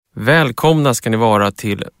Välkomna ska ni vara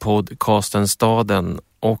till podcasten Staden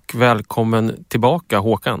och välkommen tillbaka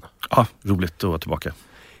Håkan. Ja, roligt att vara tillbaka.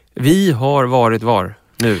 Vi har varit var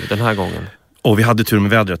nu den här gången? Och vi hade tur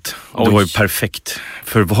med vädret. Oj. Det var ju perfekt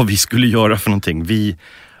för vad vi skulle göra för någonting. Vi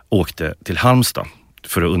åkte till Halmstad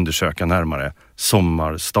för att undersöka närmare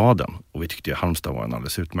sommarstaden. Och vi tyckte att Halmstad var en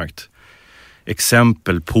alldeles utmärkt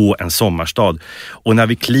exempel på en sommarstad. Och när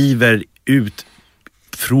vi kliver ut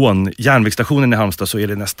från järnvägsstationen i Halmstad så är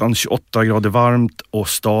det nästan 28 grader varmt och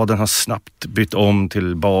staden har snabbt bytt om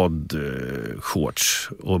till shorts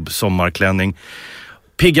och sommarklänning.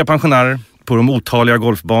 Pigga pensionärer på de otaliga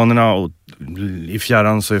golfbanorna och i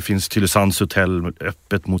fjärran så finns Tylösands hotell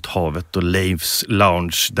öppet mot havet och Leifs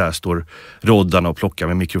lounge. Där står roddarna och plockar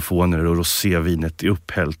med mikrofoner och rosévinet är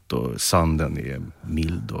upphällt och sanden är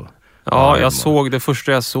mild och ja, jag såg det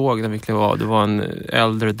första jag såg när vi klev av. Det var en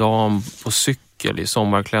äldre dam på cykel i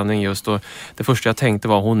sommarklänning just och det första jag tänkte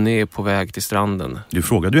var hon är på väg till stranden. Du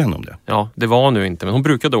frågade ju henne om det. Ja, det var nu inte, men hon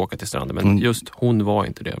brukade åka till stranden men just hon var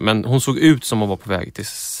inte det. Men hon såg ut som hon var på väg till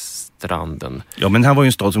stranden. Ja, men här var ju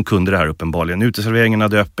en stad som kunde det här uppenbarligen. Uteserveringen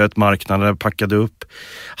hade öppet, marknaderna packade upp.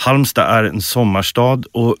 Halmstad är en sommarstad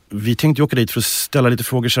och vi tänkte åka dit för att ställa lite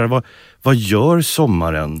frågor så här. Vad gör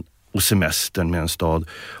sommaren och semestern med en stad?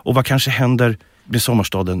 Och vad kanske händer med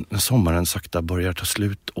sommarstaden när sommaren sakta börjar ta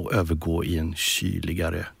slut och övergå i en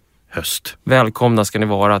kyligare höst? Välkomna ska ni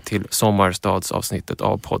vara till sommarstadsavsnittet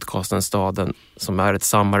av podcasten Staden som är ett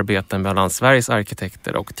samarbete mellan Sveriges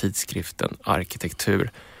arkitekter och tidskriften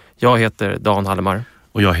Arkitektur. Jag heter Dan Hallemar.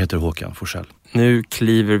 Och jag heter Håkan Forsell. Nu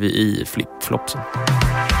kliver vi i flipflopsen.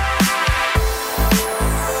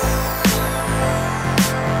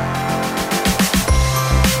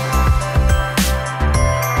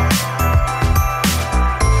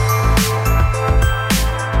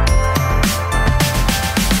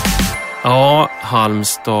 Ja,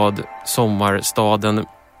 Halmstad, sommarstaden.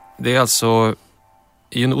 Det är alltså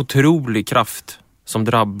en otrolig kraft som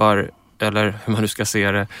drabbar, eller hur man nu ska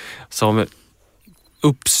se det, som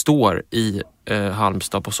uppstår i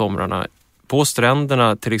Halmstad på somrarna. På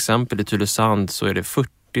stränderna, till exempel i Tylösand, så är det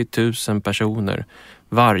 40 000 personer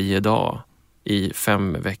varje dag i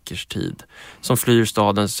 5 veckors tid som flyr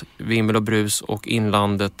stadens vimmel och brus och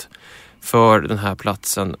inlandet för den här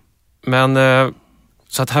platsen. Men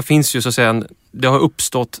så att här finns ju så att säga det har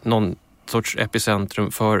uppstått någon sorts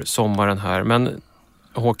epicentrum för sommaren här. Men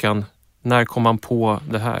Håkan, när kom man på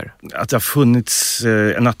det här? Att det har funnits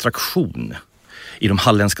en attraktion i de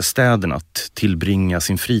halländska städerna att tillbringa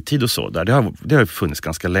sin fritid och så där. Det har funnits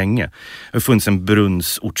ganska länge. Det har funnits en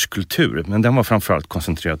brunnsortskultur, men den var framförallt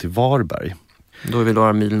koncentrerad till Varberg. Då är vi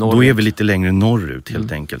några mil norrut. Då är vi lite längre norrut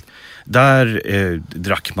helt enkelt. Där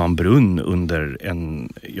drack man brunn under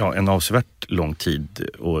en avsevärt lång tid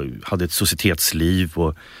och hade ett societetsliv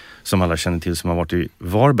och som alla känner till som har varit i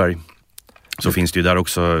Varberg så finns det ju där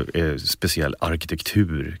också speciell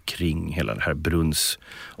arkitektur kring hela det här brunns-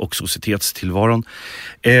 och societetstillvaron.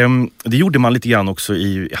 Det gjorde man lite grann också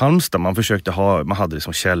i Halmstad. Man hade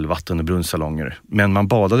liksom källvatten och brunnsalonger, men man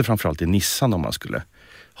badade framförallt i Nissan om man skulle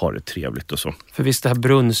ha det trevligt och så. För visst det här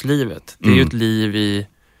brunnslivet, det är ju ett liv i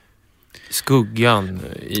skuggan.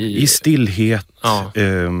 I stillhet, ja.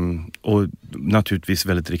 Och naturligtvis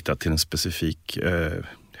väldigt riktat till en specifik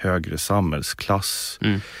högre samhällsklass.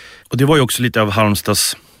 Och det var ju också lite av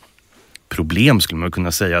Halmstads problem skulle man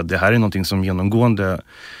kunna säga. Det här är någonting som genomgående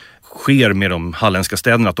sker med de halländska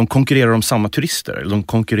städerna. Att de konkurrerar om samma turister. Eller de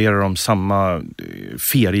konkurrerar om samma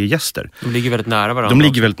feriegäster. De ligger väldigt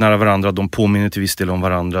nära varandra. De påminner till viss del om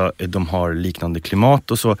varandra. De har liknande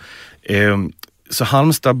klimat och så. Så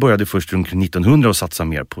Halmstad började först runt 1900 att satsa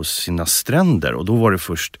mer på sina stränder. Och då var det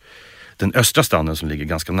först den östra stranden som ligger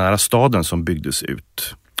ganska nära staden som byggdes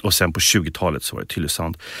ut. Och sen på 20-talet så var det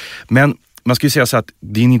Tylösand. Men man ska ju säga så att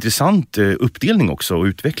det är en intressant uppdelning också och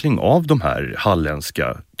utveckling av de här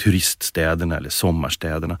halländska turiststäderna eller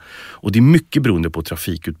sommarstäderna. Och det är mycket beroende på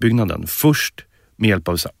trafikutbyggnaden. Först med hjälp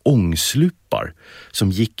av så här ångslupar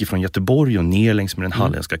som gick ifrån Göteborg och ner längs med den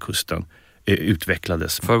halländska kusten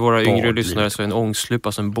utvecklades. För våra yngre lyssnare så är en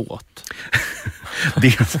ångslupa som en båt.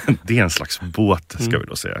 det är en slags båt ska vi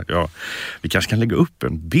då säga. Ja, vi kanske kan lägga upp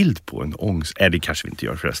en bild på en det kanske vi inte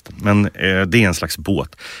gör förresten. Men det är en slags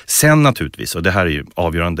båt. Sen naturligtvis, och det här är ju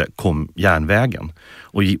avgörande, kom järnvägen.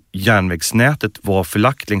 Och järnvägsnätet var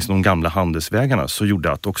förlagt längs de gamla handelsvägarna så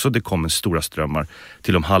gjorde att också det kom en stora strömmar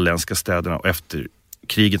till de halländska städerna. Och efter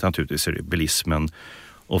kriget naturligtvis är det bilismen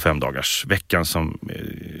och 5-dagarsveckan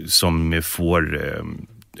som får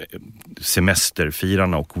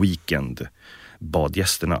semesterfirarna och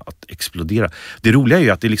weekendbadgästerna att explodera. Det roliga är ju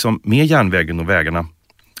att det liksom med järnvägen och vägarna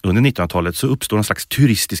under 1900-talet så uppstår en slags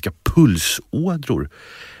turistiska pulsådror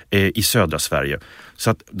i södra Sverige. Så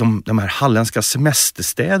att de här halländska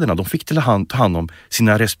semesterstäderna, de fick ta hand om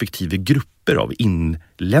sina respektive grupper av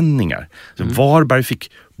inlänningar. Så Varberg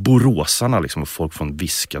fick boråsarna, liksom, och folk från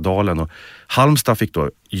Viskadalen, och Halmstad fick då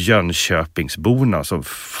Jönköpingsborna som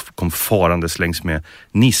kom farandes längs med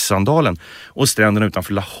Nissandalen, och stränderna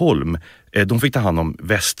utanför Laholm, de fick ta hand om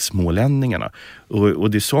västsmålänningarna.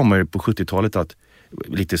 Och det sa man ju på 70-talet att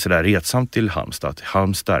lite sådär retsamt till Halmstad, att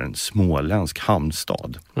Halmstad är en småländsk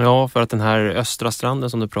hamnstad. Ja, för att den här östra stranden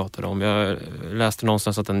som du pratade om, jag läste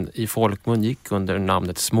någonstans att den i folkmun gick under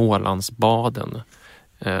namnet Smålandsbaden.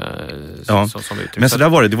 Ja, men så där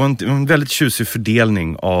var det var en väldigt tjusig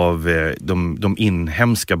fördelning av de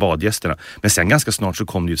inhemska badgästerna. Men sen ganska snart så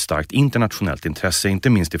kom det ju ett starkt internationellt intresse, inte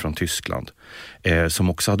minst ifrån Tyskland, som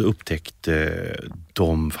också hade upptäckt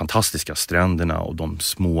de fantastiska stränderna och de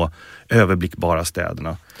små överblickbara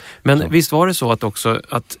städerna. Men så. Visst var det så att också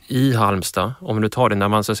att i Halmstad, om du tar det, när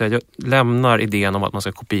man så att säga lämnar idén om att man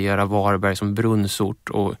ska kopiera Varberg som brunnsort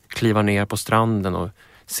och kliva ner på stranden och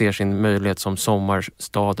ser sin möjlighet som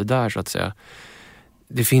sommarstad där, så att säga.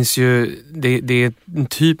 Det finns ju, det är en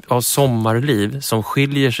typ av sommarliv som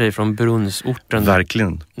skiljer sig från brunnsorten.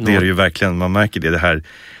 Verkligen, det är det ju verkligen. Man märker det här.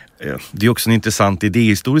 Det är också en intressant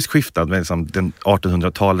idéhistorisk skiftnad med liksom den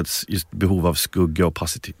 1800-talets just behov av skugga och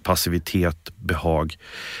passivitet, behag,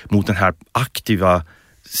 mot den här aktiva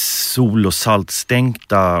sol- och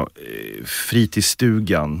saltstänkta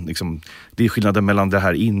fritidsstugan. Liksom, det är skillnaden mellan det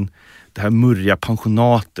här murriga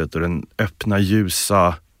pensionatet och den öppna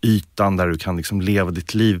ljusa ytan där du kan liksom leva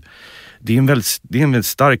ditt liv. Det är en väldigt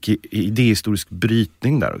stark idéhistorisk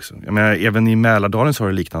brytning där också. Jag menar, även i Mälardalen så har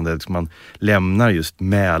det liknande. Man lämnar just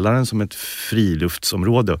Mälaren som ett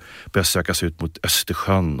friluftsområde och börjar söka sig ut mot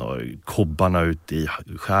Östersjön och kobbarna ut i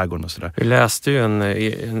skärgården och sådär. Vi läste ju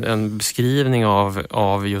en beskrivning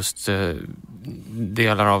av just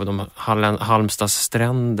delar av de Halmstads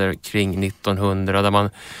stränder kring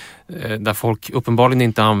 1900 där folk uppenbarligen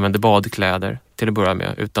inte använde badkläder till att börja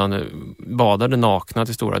med, utan badade nakna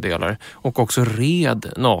till stora delar och också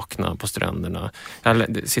red nakna på stränderna.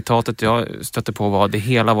 Citatet jag stötte på var: det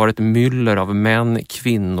hela var ett myller av män,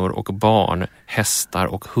 kvinnor och barn, hästar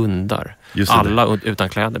och hundar. Alla utan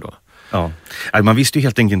kläder då. Ja, man visste ju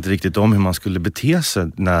helt enkelt inte riktigt om hur man skulle bete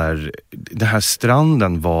sig när den här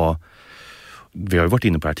stranden var, vi har ju varit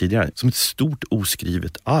inne på det här tidigare, som ett stort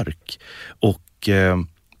oskrivet ark. Och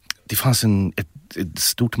det fanns ett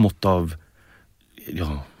stort mått av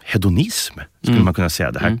hedonism, skulle man kunna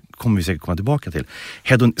säga. Det här kommer vi säkert komma tillbaka till.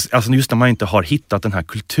 Alltså just när man inte har hittat den här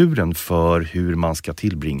kulturen för hur man ska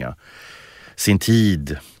tillbringa sin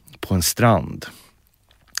tid på en strand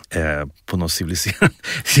på något civiliserat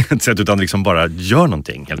sätt, utan liksom bara gör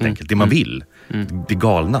någonting helt enkelt. Det man vill. Det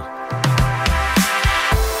galna.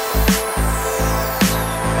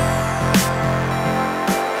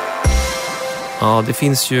 Ja, det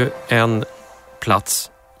finns ju en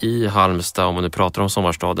plats i Halmstad, om man nu pratar om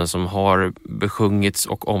sommarstaden, som har besjungits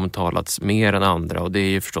och omtalats mer än andra, och det är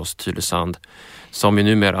ju förstås Tylösand, som ju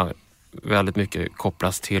numera väldigt mycket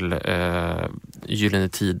kopplas till Gyllene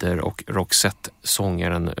Tider och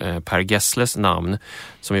Roxette-sångaren Per Gessles namn,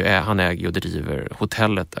 som ju han äger och driver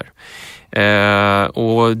hotellet där.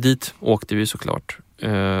 Och dit åkte vi såklart.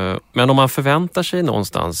 Men om man förväntar sig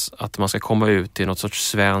någonstans att man ska komma ut till något sorts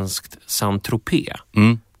svenskt Saint-Tropez,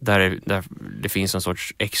 där det finns en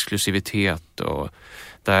sorts exklusivitet och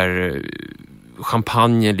där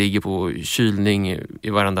champagne ligger på kylning i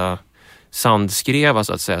varenda sandskreva,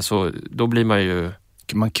 så att säga, så då blir man ju...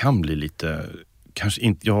 Man kan bli lite,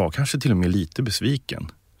 kanske till och med lite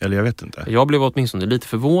besviken. Eller jag vet inte. Jag blev åtminstone lite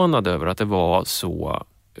förvånad över att det var så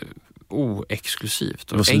oexklusivt.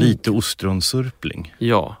 Det var så lite ostronsurpling.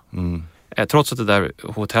 Ja. Trots att det där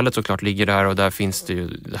hotellet såklart ligger där, och där finns det ju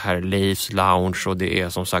det här Leifs Lounge, och det är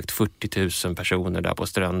som sagt 40 000 personer där på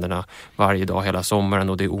stränderna varje dag hela sommaren,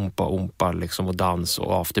 och det är ompa liksom, och dans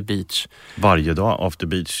och after beach. Varje dag after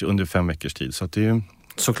beach under 5 veckors tid, så att det är ju...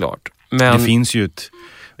 Såklart. Men det finns ju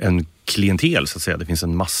en klientel, så att säga. Det finns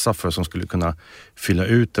en massa som skulle kunna fylla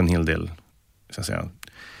ut en hel del, så att säga,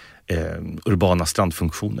 urbana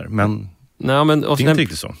strandfunktioner, men det är inte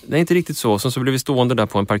riktigt så. Det är inte riktigt så. Så blev vi stående där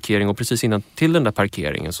på en parkering, och precis innan till den där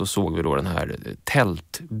parkeringen så såg vi då den här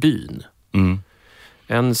tältbyn.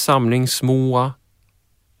 En samling små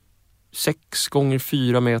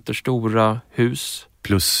 6x4 meter stora hus.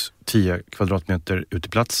 Plus 10 kvadratmeter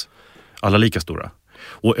uteplats. Alla lika stora.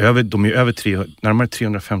 Och de är närmare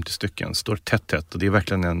 350 stycken. Står tätt, och det är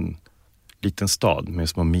verkligen en liten stad med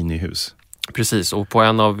små minihus. Precis, och på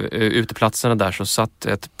en av uteplatserna där så satt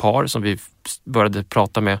ett par som vi började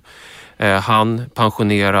prata med. Han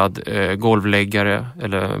pensionerad golvläggare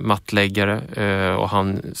eller mattläggare och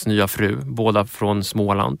hans nya fru, båda från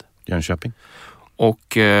Småland. Jönköping.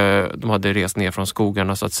 Och de hade rest ner från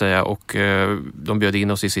skogarna så att säga, och de bjöd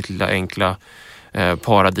in oss i sitt lilla enkla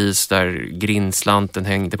paradis där grindslanten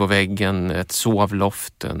hängde på väggen, ett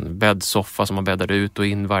sovloft, en bäddsoffa som man bäddade ut och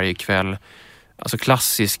in varje kväll. Alltså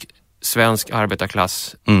klassisk svensk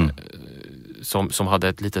arbetarklass som hade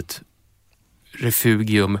ett litet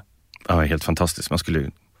refugium. Ja, helt fantastiskt. Man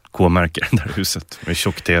skulle K-märka det där huset med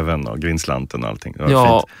tjock-tvn och grindslanten och allting. Det var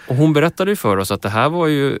ja, fint. Och hon berättade ju för oss att det här var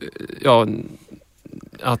ju,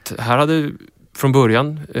 att här hade från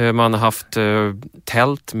början man haft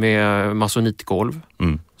tält med masonitgolv.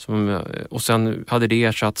 Och sen hade det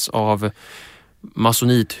ersatts av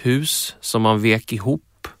masonithus som man vek ihop.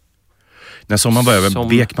 När sommaren var över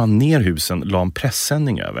vek man ner husen, la en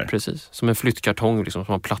pressändning över. Precis, som en flyttkartong liksom,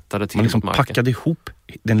 som man plattade till. Man liksom marken. packade ihop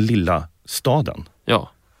den lilla staden.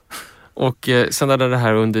 Ja. Och sen hade det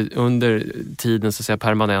här under tiden så att säga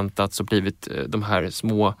permanentat så blivit de här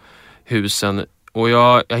små husen. Och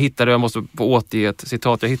jag måste få återge ett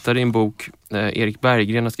citat, jag hittade i en bok, Erik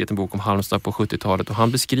Berggren har skrivit en bok om Halmstad på 70-talet och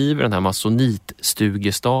han beskriver den här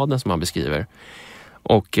masonitstugestaden som han beskriver.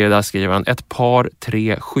 Och där skriver han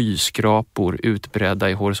 3 skyskrapor utbredda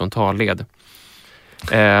i horisontalled.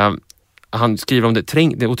 Han skriver om det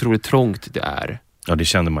är otroligt trångt det är. Ja, det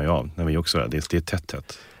kände man ju av när vi också var där. Det är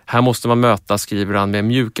tätt. Här måste man mötas, skriver han, med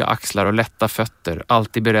mjuka axlar och lätta fötter,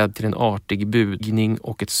 alltid beredd till en artig bugning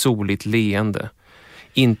och ett soligt leende.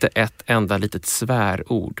 Inte ett enda litet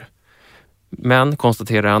svärord. Men,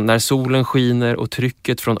 konstaterar han, när solen skiner och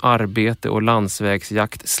trycket från arbete och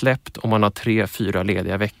landsvägsjakt släppt och man har 3-4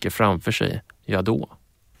 lediga veckor framför sig, ja då.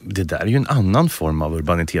 Det där är ju en annan form av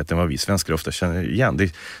urbanitet än vad vi svenskar ofta känner igen.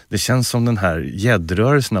 Det känns som den här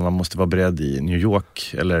gäddrörelsen när man måste vara beredd i New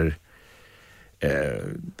York eller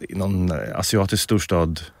i någon asiatisk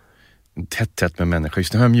storstad tätt med människor.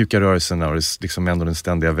 Just de här mjuka rörelserna och liksom ändå den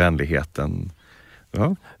ständiga vänligheten.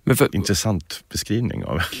 Ja, intressant beskrivning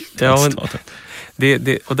av staden.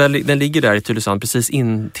 Och den ligger där i Tylösand precis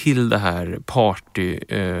in till det här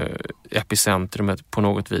party-epicentrumet på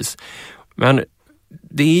något vis. Men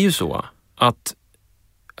det är ju så att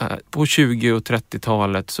på 20- och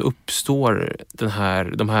 30-talet så uppstår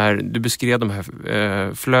de här, du beskrev de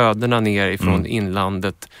här flödena ner ifrån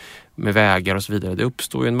inlandet med vägar och så vidare. Det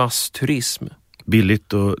uppstår ju en massturism.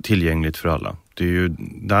 Billigt och tillgängligt för alla. Det är ju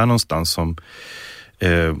där någonstans som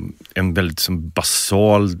en väldigt som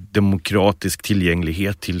basal demokratisk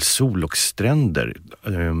tillgänglighet till sol och stränder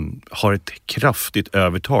har ett kraftigt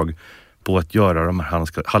övertag på att göra de här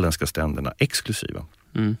halländska stränderna exklusiva.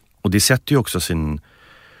 Och det sätter ju också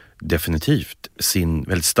definitivt sin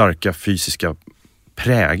väldigt starka fysiska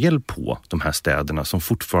prägel på de här städerna som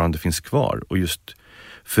fortfarande finns kvar och just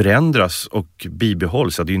förändras och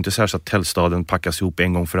bibehålls. Det är ju inte så att tältstaden packas ihop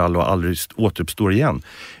en gång för alla och aldrig återuppstår igen,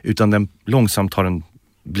 utan den långsamt har den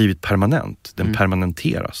blivit permanent. Den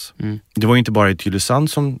permanenteras. Det var ju inte bara i Tylösand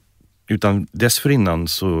utan dessförinnan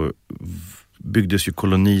så byggdes ju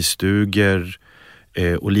kolonistugor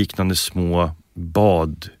och liknande små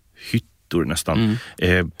badhyttor nästan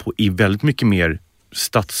i väldigt mycket mer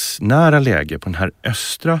stadsnära läge på den här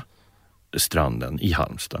östra stranden i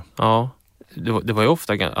Halmstad. Ja, det var ju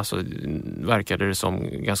ofta, alltså, verkade det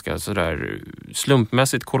som ganska sådär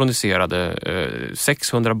slumpmässigt koloniserade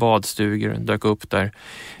 600 badstugor dök upp där.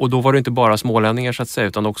 Och då var det inte bara smålänningar så att säga,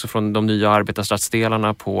 utan också från de nya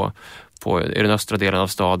arbetarstadsdelarna i den östra delen av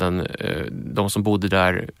staden. De som bodde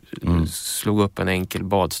där slog upp en enkel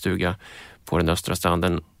badstuga på den östra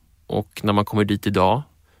stranden. Och när man kommer dit idag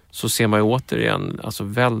så ser man ju återigen alltså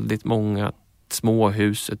väldigt många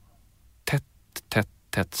småhus,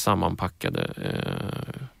 tätt sammanpackade,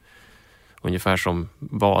 ungefär som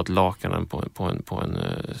badlakanen på en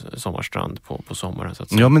sommarstrand på sommaren. Så att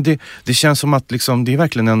säga. Ja, men det känns som att liksom, det är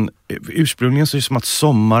verkligen ursprungligen så är det som att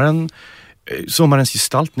sommarens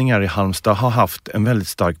gestaltningar i Halmstad har haft en väldigt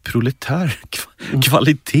stark proletär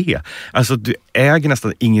kvalitet. Alltså du äger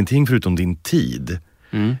nästan ingenting förutom din tid.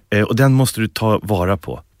 Och den måste du ta vara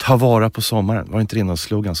på. Ta vara på sommaren. Var det inte det någon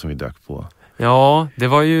slogan som vi dök på? Ja, det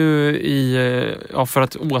var ju för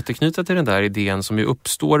att återknyta till den där idén som ju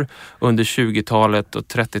uppstår under 20-talet och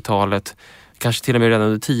 30-talet, kanske till och med redan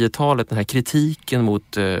under 10-talet, den här kritiken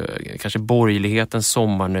mot kanske borgerlighetens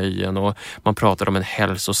sommarnöjen, och man pratar om en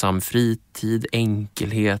hälsosam fritid,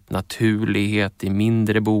 enkelhet, naturlighet i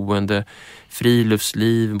mindre boende,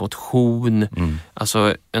 friluftsliv, motion.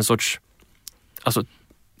 Alltså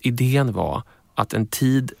idén var att en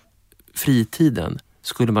tid fritiden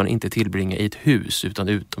skulle man inte tillbringa i ett hus utan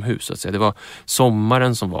utomhus så att säga. Det var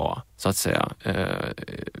sommaren som var så att säga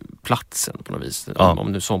platsen på något vis. Ja.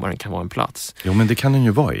 Om nu sommaren kan vara en plats. Jo, men det kan den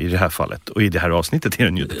ju vara i det här fallet. Och i det här avsnittet är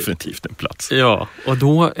den ju definitivt en plats. Ja, och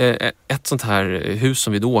då ett sånt här hus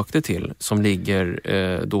som vi då åkte till som ligger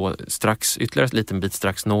då strax, ytterligare en liten bit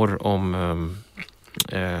strax norr om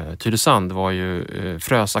Tylösand var ju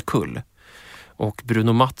Frösakull. Och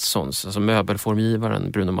Bruno Mattssons, alltså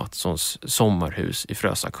möbelformgivaren Bruno Mattssons sommarhus i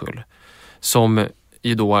Frösakull. Som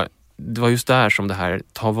ju då, det var just där som det här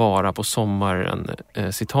ta vara på sommaren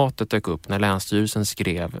citatet dök upp när Länsstyrelsen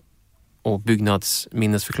skrev och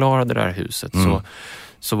byggnadsminnesförklarade det här huset.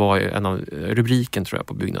 Så var ju en av rubriken tror jag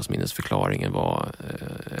på byggnadsminnesförklaringen var,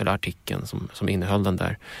 eller artikeln som innehöll den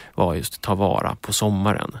där, var just ta vara på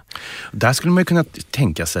sommaren. Där skulle man ju kunna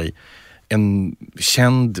tänka sig en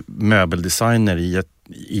känd möbeldesigner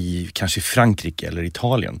i kanske Frankrike eller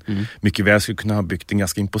Italien. Mycket väl skulle kunna ha byggt en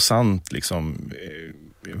ganska imposant liksom,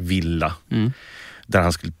 villa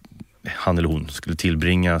där han eller hon skulle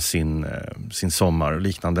tillbringa sin sommar och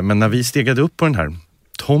liknande. Men när vi stegade upp på den här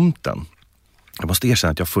tomten, jag måste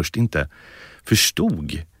erkänna att jag först inte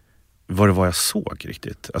förstod vad det var jag såg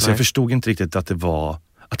riktigt. Alltså jag förstod inte riktigt att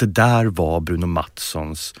det där var Bruno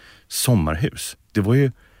Mattssons sommarhus. Det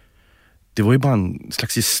var ju bara en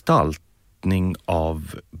slags gestaltning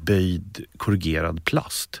av böjd korrugerad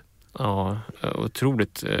plast. Ja,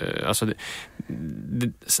 otroligt. Alltså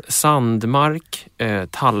sandmark,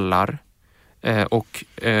 tallar och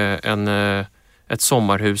ett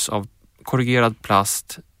sommarhus av korrugerad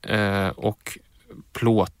plast och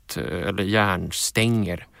plåt eller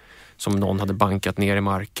järnstänger som någon hade bankat ner i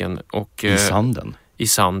marken. Och, I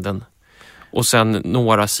sanden. Och sen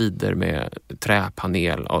några sidor med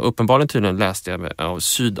träpanel. Uppenbarligen tydligen läste jag av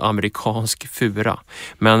sydamerikansk fura.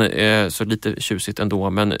 Men så lite tjusigt ändå,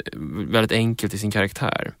 men väldigt enkelt i sin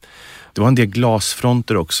karaktär. Det var en del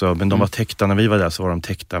glasfronter också, men de var täckta, när vi var där så var de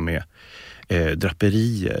täckta med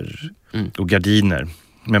draperier och gardiner.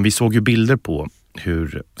 Men vi såg ju bilder på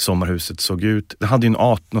hur sommarhuset såg ut. Det hade ju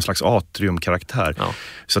någon slags atriumkaraktär. Ja.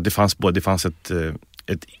 Så att det fanns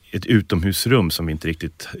ett utomhusrum som vi inte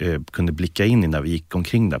riktigt kunde blicka in i när vi gick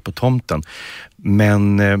omkring där på tomten.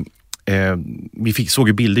 Men vi såg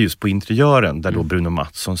ju bilder just på interiören där då Bruno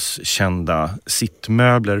Mattssons kända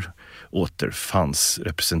sittmöbler återfanns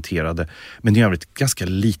representerade. Men det är ett ganska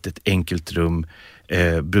litet enkelt rum.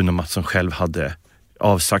 Bruno Mattsson själv hade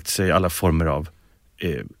avsagt sig alla former av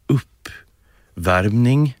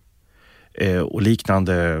uppvärmning och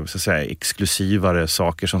liknande så att säga, exklusivare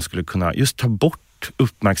saker som skulle kunna just ta bort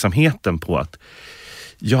uppmärksamheten på att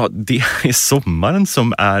det är sommaren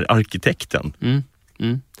som är arkitekten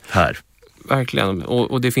här. Verkligen.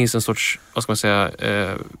 Och det finns en sorts, vad ska man säga,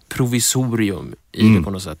 provisorium i det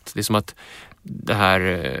på något sätt. Det är som att det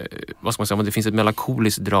här, vad ska man säga, det finns ett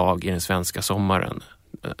melankoliskt drag i den svenska sommaren.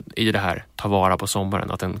 I det här, ta vara på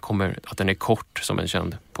sommaren. Att den är kort som en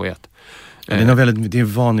känd poet. Det är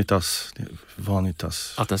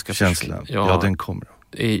vanitas att den ska känslan. Ja, den kommer.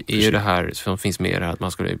 Är ju det här som finns med att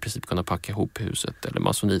man skulle i princip kunna packa ihop huset eller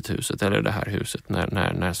masonithuset eller det här huset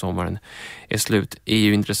när sommaren är slut är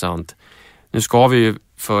ju intressant. Nu ska vi ju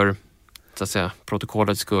för så att säga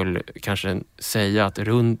protokollets skull kanske säga att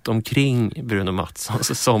runt omkring Bruno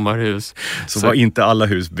Mattssons sommarhus så var inte alla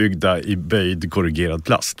hus byggda i böjd korrugerad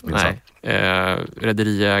plast. Nej.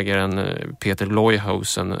 Rederiägaren Peter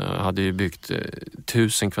Leuhausen hade ju byggt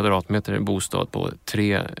 1000 kvadratmeter bostad på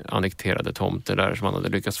 3 annekterade tomter där som han hade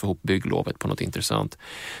lyckats få ihop bygglovet på något intressant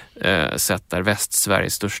sätt där.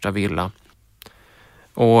 Västsveriges största villa.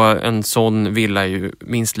 Och en sån villa är ju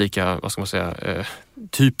minst lika, vad ska man säga,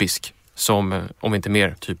 typisk som, om inte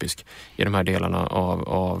mer typisk i de här delarna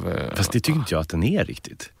av fast det tycker inte jag att den är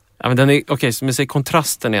riktigt. Ja, men den är okej, men säg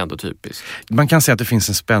kontrasten är ändå typisk. Man kan säga att det finns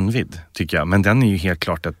en spännvidd tycker jag, men den är ju helt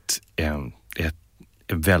klart ett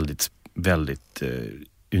väldigt, väldigt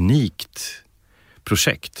unikt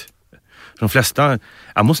projekt. De flesta,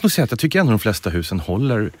 jag måste nog säga att jag tycker ändå de flesta husen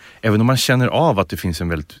håller, även om man känner av att det finns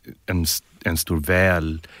en stor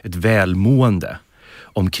ett välmående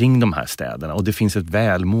omkring de här städerna, och det finns ett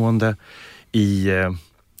välmående i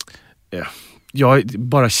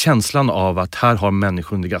bara känslan av att här har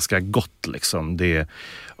människor det ganska gott liksom. Det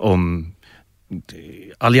om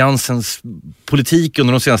alliansens politik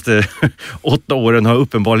under de senaste 8 åren har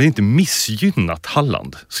uppenbarligen inte missgynnat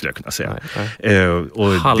Halland, skulle jag kunna säga.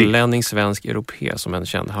 Nej. Hallänning, svensk, europé som en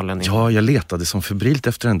känd hallänning. Ja, jag letade som febrilt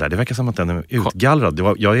efter den där. Det verkar som att den är utgallrad.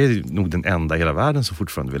 Jag är nog den enda i hela världen som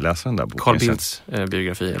fortfarande vill läsa den där boken. Carl Bildts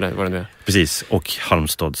biografi, eller vad det nu är. Precis, och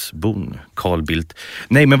Halmstadsbon, Carl Bildt.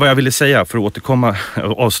 Nej, men vad jag ville säga, för att återkomma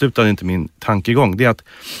och avsluta inte min tankegång, det är att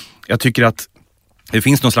jag tycker att det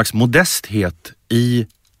finns någon slags modesthet i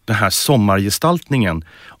den här sommargestaltningen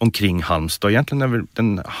omkring Halmstad, egentligen över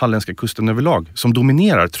den halländska kusten överlag, som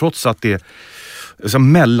dominerar, trots att det alltså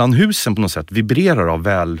mellanhusen på något sätt vibrerar av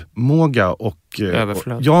välmåga och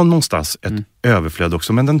överflöd. Ja, någonstans ett överflöd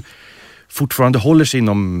också, men den fortfarande håller sig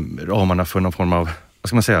inom ramarna för någon form av, vad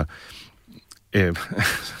ska man säga,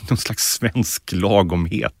 någon slags svensk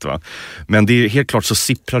lagomhet, va? Men det är helt klart så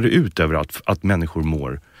sipprar det ut över att människor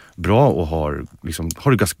mår bra och har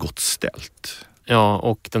det ganska gott ställt. Ja,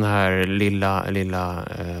 och den här lilla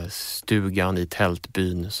stugan i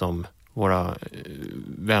tältbyn som våra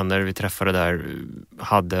vänner vi träffade där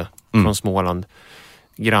hade från Småland.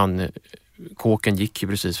 Grannkåken gick ju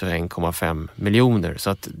precis för 1,5 miljoner. Så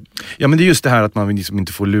att... Ja, men det är just det här att man liksom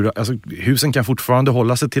inte får lura. Alltså, husen kan fortfarande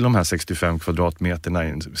hålla sig till de här 65 kvadratmeterna i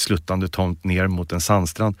en sluttande tomt ner mot en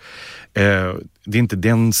sandstrand. Det är inte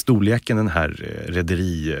den storleken, den här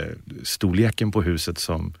rederistorleken på huset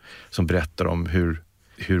som berättar om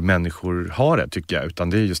hur människor har det, tycker jag. Utan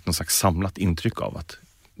det är just någon slags samlat intryck av att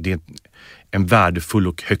det är en värdefull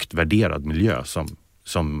och högt värderad miljö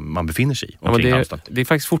som man befinner sig i omkring Halmstad. Det är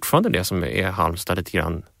faktiskt fortfarande det som är Halmstad lite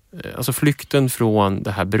grann. Alltså flykten från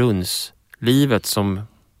det här brunnslivet som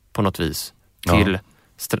på något vis till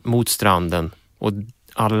mot stranden och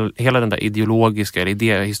hela den där ideologiska eller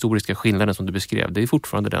idéhistoriska skillnaden som du beskrev, det är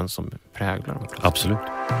fortfarande den som präglar dem. Absolut.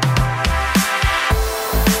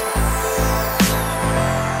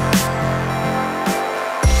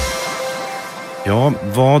 Ja,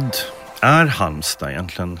 vad är Halmstad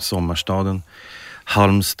egentligen? Sommarstaden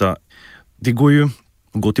Halmstad. Det går ju att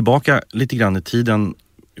gå tillbaka lite grann i tiden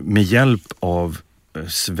med hjälp av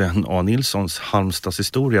Sven A. Nilssons Halmstads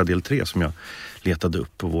historia del 3 som jag letade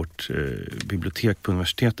upp på vårt bibliotek på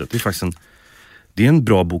universitetet. Det är faktiskt en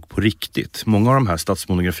bra bok på riktigt. Många av de här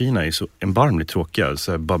stadsmonografierna är så erbarmligt tråkiga,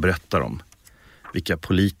 så jag bara berättar om vilka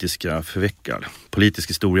politiska förvecklar. Politisk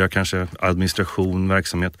historia, kanske administration,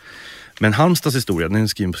 verksamhet. Men Halmstads historia, den är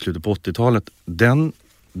skriven på slutet på 80-talet,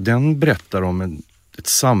 den berättar om ett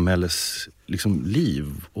samhälles liksom, liv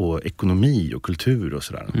och ekonomi och kultur och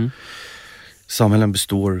sådär. Samhällen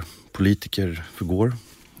består, politiker förgår.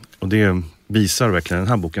 Och det visar verkligen den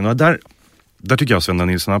här boken. Och där tycker jag Sven A.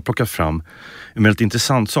 Nilsson har plockat fram en väldigt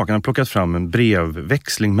intressant sak. Han har plockat fram en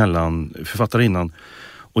brevväxling mellan författarinnan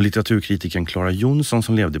och litteraturkritiken Clara Jonsson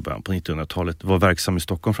som levde i början på 1900-talet. Var verksam i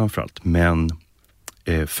Stockholm framförallt, men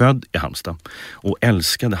född i Halmstad och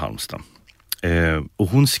älskade Halmstad. Och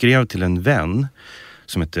hon skrev till en vän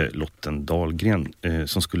som hette Lotten Dahlgren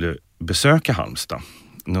som skulle besöka Halmstad.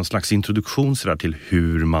 Någon slags introduktion så där till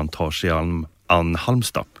hur man tar sig an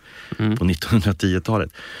Halmstad på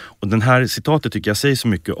 1910-talet. Och den här citatet tycker jag säger så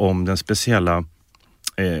mycket om den speciella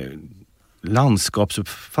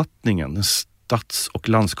landskapsuppfattningen, den stads- och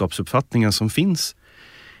landskapsuppfattningen som finns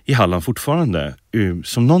i Halland fortfarande,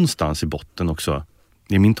 som någonstans i botten också,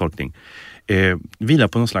 i min tolkning, vilar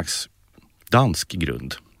på någon slags dansk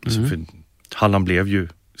grund. För Halland blev ju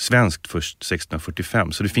svenskt först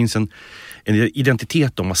 1645, så det finns en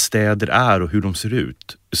identitet om vad städer är och hur de ser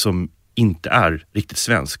ut som inte är riktigt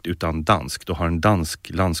svenskt utan danskt och har en dansk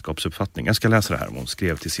landskapsuppfattning. Jag ska läsa det här om hon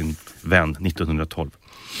skrev till sin vän 1912.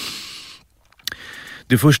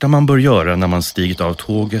 Det första man bör göra när man stigit av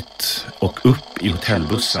tåget och upp i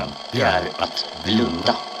hotellbussen, det är att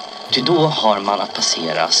blunda. Ty då har man att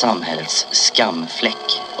passera samhällets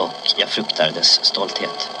skamfläck och jag fruktar dess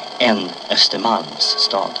stolthet. En Östermalms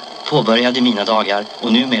stad. Påbörjade i mina dagar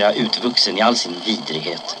och numera utvuxen i all sin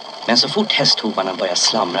vidrighet. Men så fort hästhovarna börjar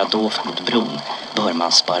slamra dovt mot bron bör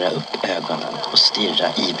man spara upp ögonen och stirra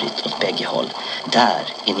ivrigt åt bägge håll. Där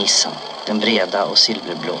är Nissan, den breda och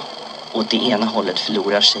silverblå. Åt det ena hållet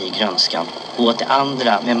förlorar sig i grönskan och åt det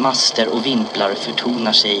andra med master och vimplar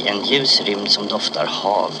förtonar sig en ljus rymd som doftar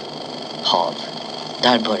hav. Hav.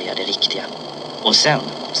 Där börjar det riktiga. Och sen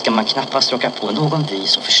ska man knappast råka på någon vy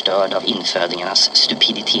så förstörd av infödingarnas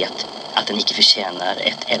stupiditet att den icke förtjänar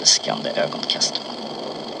ett älskande ögonkast.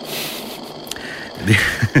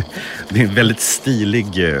 Det är en väldigt stilig,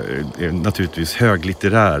 naturligtvis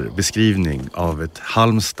höglitterär beskrivning av ett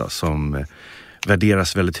Halmstad som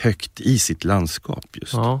värderas väldigt högt i sitt landskap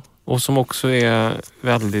just. Ja, och som också är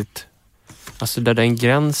väldigt, alltså där den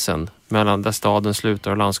gränsen mellan där staden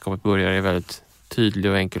slutar och landskapet börjar är väldigt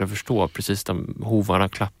tydlig och enkel att förstå. Precis där hovarna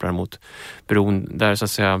klapprar mot bron. Där så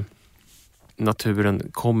att säga naturen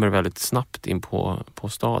kommer väldigt snabbt in på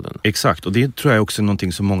staden. Exakt, och det tror jag också är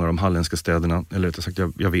någonting som många av de halländska städerna, eller rättare sagt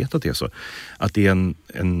jag vet att det är så, att det är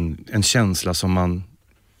en känsla som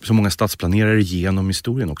många stadsplanerare genom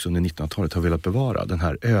historien också under 1900-talet har velat bevara. Den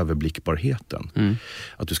här överblickbarheten.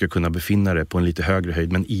 Att du ska kunna befinna dig på en lite högre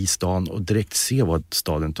höjd men i stan och direkt se vad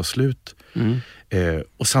staden tar slut.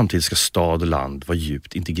 Och samtidigt ska stad och land vara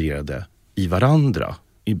djupt integrerade i varandra.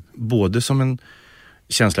 Både som en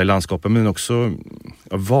känsla i landskapet men också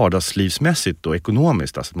vardagslivsmässigt och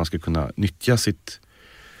ekonomiskt. Alltså att man ska kunna nyttja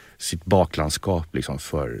sitt baklandskap liksom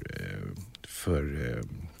för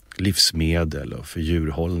livsmedel och för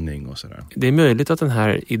djurhållning och sådär. Det är möjligt att den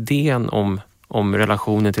här idén om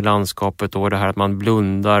relationen till landskapet och det här att man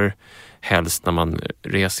blundar helst när man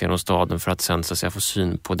reser genom staden för att sen så att säga få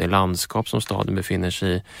syn på det landskap som staden befinner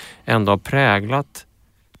sig i ändå har präglat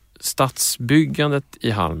stadsbyggandet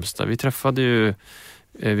i Halmstad.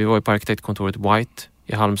 Vi var ju på arkitektkontoret White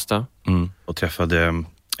i Halmstad. Och träffade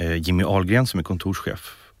Jimmy Ahlgren som är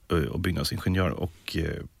kontorschef och byggnadsingenjör och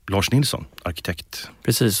Lars Nilsson, arkitekt.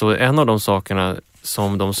 Precis, och en av de sakerna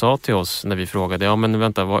som de sa till oss när vi frågade, ja men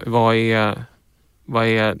vänta, vad är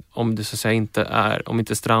om det så att säga inte är, om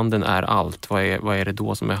inte stranden är allt, vad är det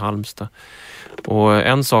då som är Halmstad? Och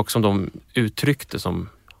en sak som de uttryckte som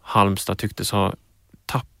Halmstad tycktes ha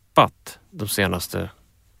tappat de senaste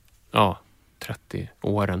 30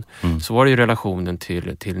 åren, så var det ju relationen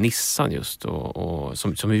till Nissan just och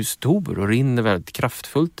som är ju stor och rinner väldigt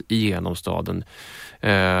kraftfullt igenom staden. Det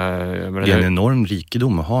är en enorm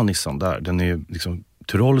rikedom att ha Nissan där. Den är liksom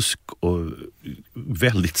trolsk och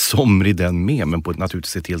väldigt somrig den med, men på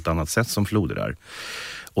naturligtvis ett helt annat sätt som floder där.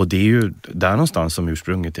 Och det är ju där någonstans som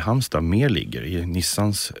ursprunget i Halmstad mer ligger, i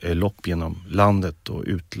Nissans lopp genom landet och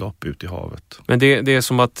utlopp ut i havet. Men det är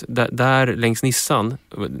som att där längs Nissan,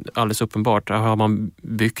 alldeles uppenbart, där har man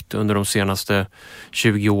byggt under de senaste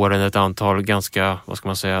 20 åren ett antal ganska, vad ska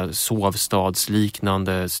man säga,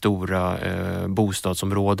 sovstadsliknande stora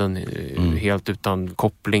bostadsområden helt utan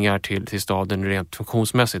kopplingar till staden rent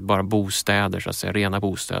funktionsmässigt, bara bostäder så att säga, rena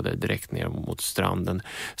bostäder direkt ner mot stranden.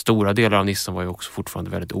 Stora delar av Nissan var ju också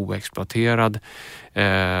fortfarande väldigt oexploaterad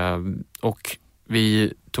och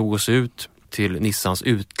vi tog oss ut till Nissans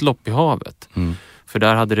utlopp i havet. För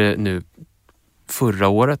där hade det nu förra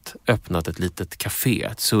året öppnat ett litet café,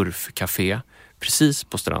 ett surfcafé precis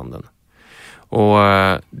på stranden. Och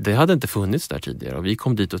det hade inte funnits där tidigare och vi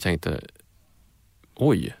kom dit och tänkte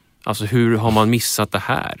oj, alltså hur har man missat det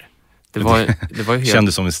här? Det var ju helt...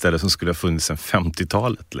 kändes som ett ställe som skulle ha funnits sedan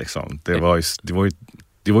 50-talet liksom.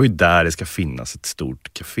 Det var ju där det ska finnas ett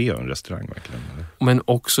stort café och en restaurang verkligen. Eller? Men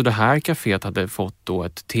också det här caféet hade fått då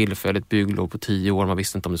ett tillfälligt bygglov på 10 år. Man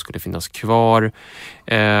visste inte om det skulle finnas kvar.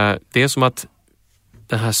 Det är som att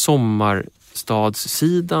den här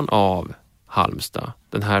sommarstadssidan av Halmstad,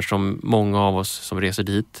 den här som många av oss som reser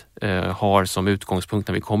dit har som utgångspunkt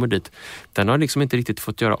när vi kommer dit, den har liksom inte riktigt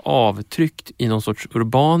fått göra avtryck i någon sorts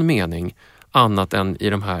urban mening annat än i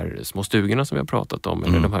de här små stugorna som vi har pratat om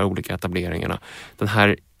eller de här olika etableringarna. Den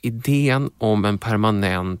här idén om en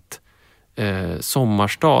permanent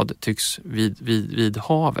sommarstad tycks vid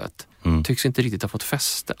havet tycks inte riktigt ha fått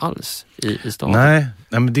fäste alls i staden. Nej,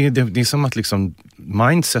 men det är som att liksom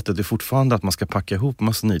mindsetet är fortfarande att man ska packa ihop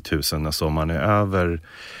Masonithusen när sommaren är över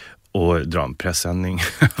och dra en pressändning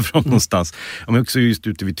från någonstans. Men också just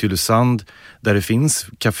ute vid Tylösand där det finns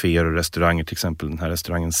kaféer och restauranger, till exempel den här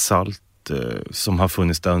restaurangen Salt som har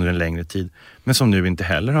funnits där under en längre tid men som nu inte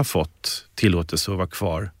heller har fått tillåtelse att vara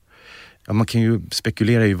kvar. Ja, man kan ju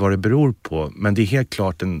spekulera i vad det beror på, men det är helt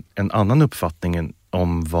klart en annan uppfattning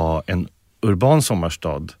om vad en urban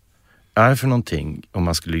sommarstad är för någonting om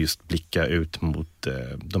man skulle just blicka ut mot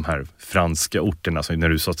de här franska orterna, som när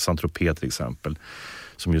du sa Saint-Tropez till exempel,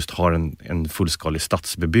 som just har en fullskalig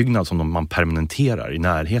stadsbebyggnad som man permanenterar i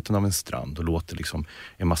närheten av en strand och låter liksom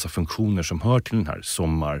en massa funktioner som hör till den här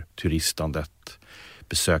sommarturistandet,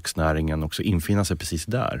 besöksnäringen också infinna sig precis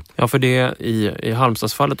där. Ja, för det i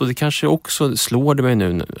Halmstadsfallet, och det kanske också slår det mig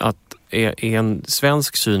nu att är en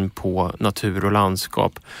svensk syn på natur och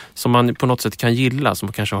landskap som man på något sätt kan gilla,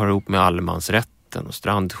 som kanske har ihop med allemansrätten och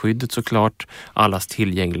strandskyddet såklart, allas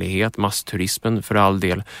tillgänglighet, massturismen för all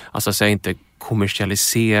del, alltså att säga inte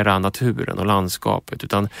kommersialisera naturen och landskapet,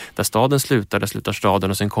 utan där staden slutar, där slutar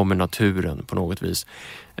staden och sen kommer naturen på något vis.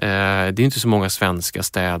 Det är inte så många svenska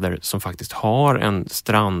städer som faktiskt har en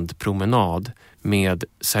strandpromenad med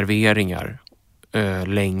serveringar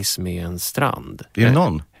längs med en strand. Det är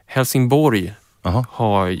någon. Helsingborg Aha.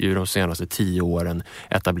 har ju de senaste 10 åren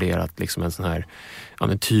etablerat liksom en sån här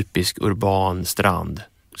en typisk urban strand.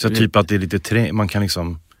 Så typ att det är lite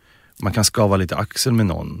man kan skava lite axel med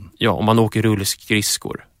någon. Ja, om man åker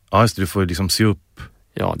rullskridskor. Ja, just det, du får liksom se upp.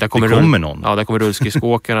 Ja, där kommer någon. Ja, där kommer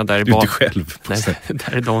rullskridskåkarna. Där är du är inte själv.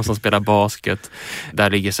 där är de som spelar basket. Där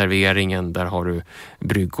ligger serveringen. Där har du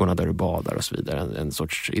bryggorna där du badar och så vidare. En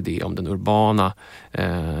sorts idé om den urbana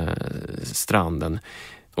stranden.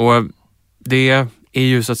 Och det är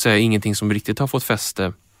ju så att säga ingenting som riktigt har fått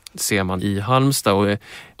fäste, ser man i Halmstad.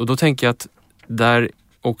 Och då tänker jag att där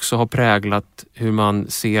också har präglat hur man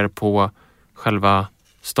ser på själva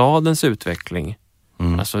stadens utveckling.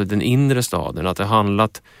 Alltså den inre staden. Att det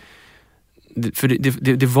handlat... För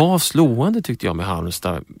det var slående tyckte jag med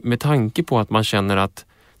Halmstad. Med tanke på att man känner att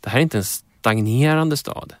det här är inte en stagnerande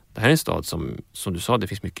stad. Det här är en stad som du sa, det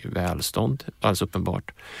finns mycket välstånd. Alldeles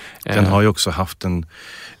uppenbart. Den har ju också haft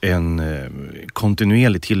en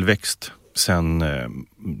kontinuerlig tillväxt sen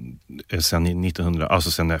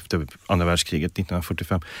efter andra världskriget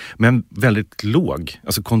 1945. Men väldigt låg.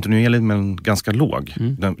 Alltså kontinuerlig men ganska låg.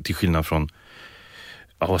 Till skillnad från,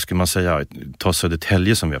 vad ska man säga, ta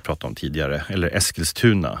Södertälje som vi har pratat om tidigare, eller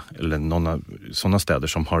Eskilstuna eller några sådana städer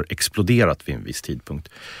som har exploderat vid en viss tidpunkt,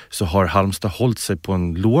 så har Halmstad hållit sig på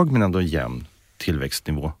en låg men ändå jämn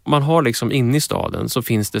tillväxtnivå. Man har liksom inne i staden så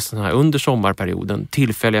finns det såna här under sommarperioden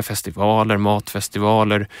tillfälliga festivaler,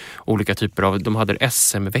 matfestivaler, olika typer av, de hade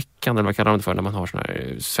SM-veckan eller vad kallar de det för, när man har såna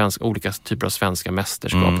här olika typer av svenska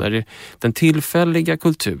mästerskap. Där den tillfälliga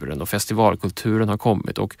kulturen och festivalkulturen har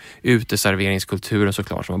kommit, och uteserveringskulturen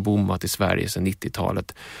såklart som har bommat i Sverige sedan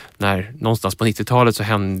 90-talet. När någonstans på 90-talet så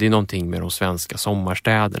hände ju någonting med de svenska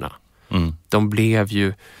sommarstäderna. De blev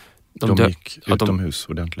ju de gick utomhus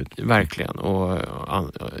ordentligt. Verkligen. Och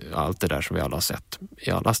allt det där som vi alla har sett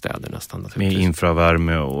i alla städer nästan. Med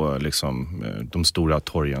infravärme och liksom de stora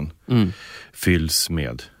torgen fylls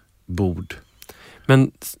med bord.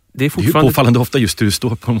 Men det är fortfarande... Det är påfallande ofta just du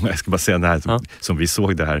står på, jag ska bara säga det här som vi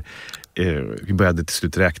såg det här. Vi började till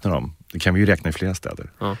slut räkna dem. Det kan vi ju räkna i flera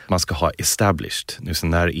städer. Man ska ha established. Nu så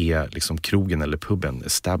när är liksom krogen eller puben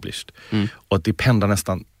established. Och att det pendlar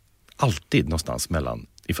nästan alltid någonstans mellan,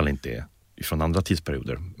 ifall inte är från andra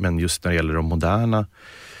tidsperioder. Men just när det gäller de moderna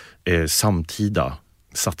samtida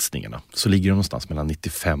satsningarna så ligger de någonstans mellan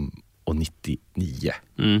 95 och 99.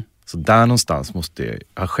 Så där någonstans måste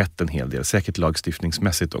ha skett en hel del, säkert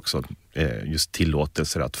lagstiftningsmässigt också, just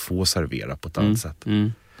tillåtelser att få servera på ett annat sätt.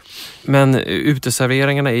 Men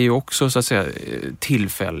uteserveringarna är ju också så att säga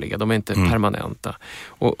tillfälliga, de är inte permanenta.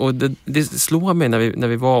 Och det slår mig när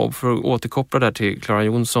vi var, för att återkoppla där till Clara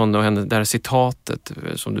Jonsson och henne, det här citatet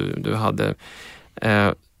som du hade.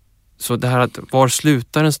 Så det här att var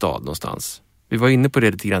slutar en stad någonstans? Vi var inne på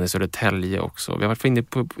det lite grann i Södertälje också. Vi har varit inne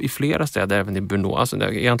på i flera städer, även i Brno. Alltså det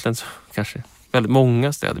är egentligen så, kanske väldigt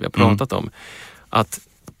många städer vi har pratat om. Att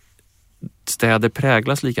städer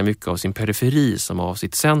präglas lika mycket av sin periferi som av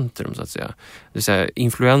sitt centrum så att säga. Det vill säga,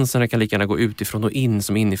 influenserna kan lika gärna gå utifrån och in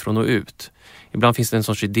som inifrån och ut. Ibland finns det en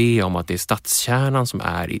sorts idé om att det är stadskärnan som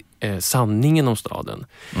är sanningen om staden.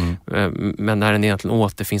 Men när den egentligen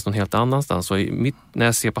återfinns någon helt annanstans. Så när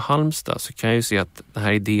jag ser på Halmstad så kan jag ju se att den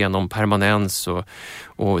här idén om permanens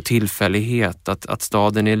och tillfällighet, att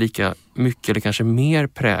staden är lika mycket eller kanske mer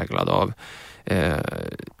präglad av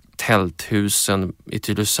tälthusen i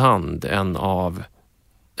Tylösand än av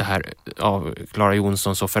det här av Clara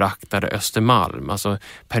Jonsson så föraktade Östermalm. Alltså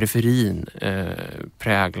periferin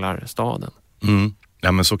präglar staden.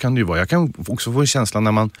 Ja, men så kan det ju vara. Jag kan också få en känsla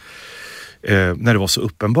när det var så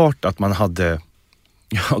uppenbart att man hade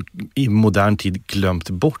i modern tid glömt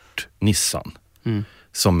bort Nissan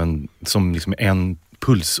som liksom en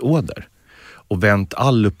pulsåder och vänt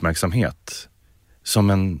all uppmärksamhet som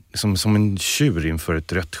en tjur inför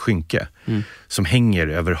ett rött skynke som hänger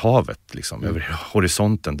över havet, liksom, över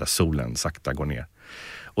horisonten där solen sakta går ner.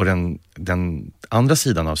 Och den andra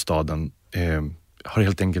sidan av staden har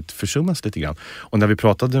helt enkelt försummats lite grann. Och när vi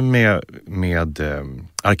pratade med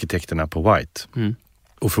arkitekterna på White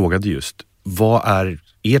och frågade just, vad är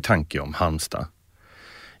er tanke om Halmstad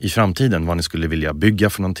i framtiden, vad ni skulle vilja bygga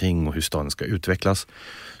för någonting och hur staden ska utvecklas,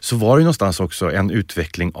 så var det någonstans också en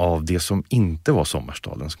utveckling av det som inte var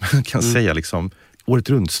sommarstaden, som man kan säga liksom året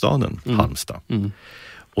runt-staden, Halmstad.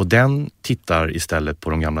 Och den tittar istället på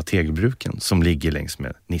de gamla tegelbruken som ligger längs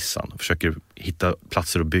med Nissan och försöker hitta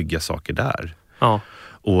platser att bygga saker där.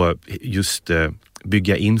 Och just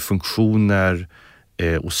bygga in funktioner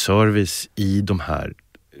och service i de här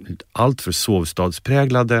allt för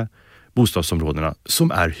sovstadspräglade bostadsområdena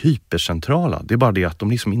som är hypercentrala. Det är bara det att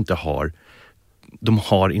de liksom inte har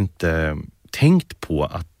tänkt på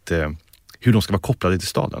att hur de ska vara kopplade till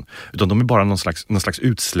staden. Utan de är bara någon slags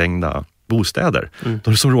utslängda bostäder.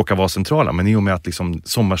 De som råkar vara centrala. Men i och med att liksom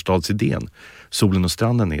sommarstadsidén, solen och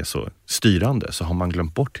stranden är så styrande, så har man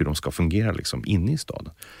glömt bort hur de ska fungera liksom inne i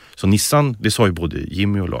staden. Så Nissan, det sa ju både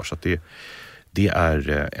Jimmy och Lars, att det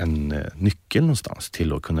är en nyckel någonstans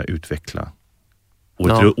till att kunna utveckla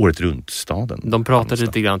året runt staden. De pratade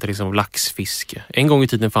lite grann till liksom laxfiske. En gång i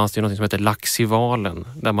tiden fanns det ju något som heter Laxivalen,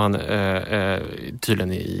 där man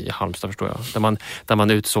tydligen i Halmstad, förstår jag, där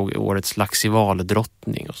man utsåg årets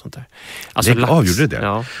laxivaldrottning och sånt där. Alltså gjorde det?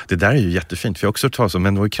 Ja. Det där är ju jättefint, för jag också tar så,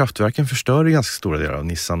 men då kraftverken förstörde ganska stora delar av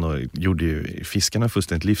Nissan och gjorde ju fiskarna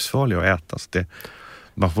fullständigt livsfarliga att äta. Så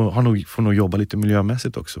man får nog jobba lite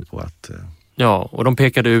miljömässigt också på att... Ja, och de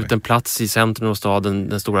pekade ut en plats i centrum av staden,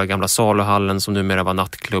 den stora gamla saluhallen som numera var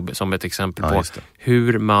nattklubb, som ett exempel på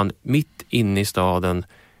hur man mitt inne i staden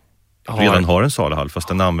redan har en saluhall, fast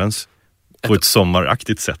den används på ett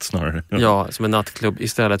sommaraktigt sätt snarare. Ja, som en nattklubb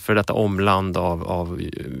istället för detta omland av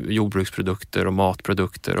jordbruksprodukter och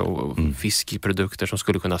matprodukter och fiskprodukter som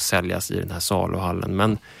skulle kunna säljas i den här saluhallen.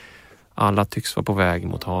 Men alla tycks vara på väg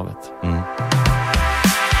mot havet.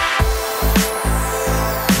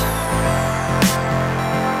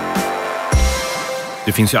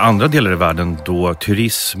 Det finns ju andra delar i världen då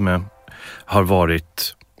turism har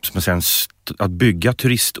varit, som jag säger, att bygga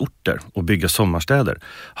turistorter och bygga sommarstäder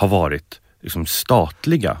har varit liksom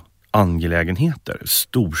statliga angelägenheter.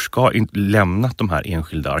 Lämnat de här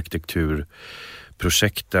enskilda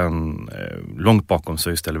arkitekturprojekten långt bakom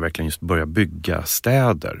sig, istället verkligen just börja bygga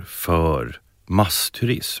städer för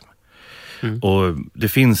massturism. Och det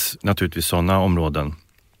finns naturligtvis sådana områden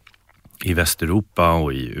i Västeuropa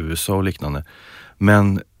och i USA och liknande.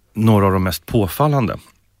 Men några av de mest påfallande,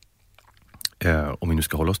 om vi nu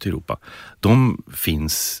ska hålla oss till Europa, de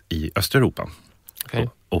finns i Östeuropa. Okay.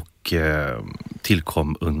 Och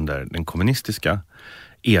tillkom under den kommunistiska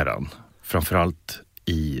eran. Framförallt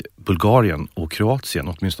i Bulgarien och Kroatien.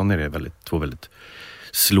 Åtminstone är det två väldigt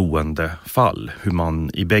slående fall. Hur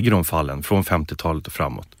man i bägge de fallen, från 50-talet och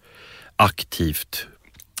framåt, aktivt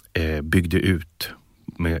byggde ut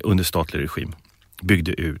under statlig regim.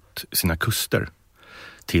 Byggde ut sina kuster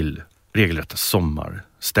till regelrätta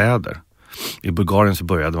sommarstäder. I Bulgarien så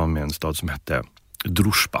började man med en stad som hette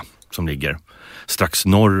Druzjba, som ligger strax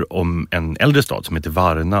norr om en äldre stad som heter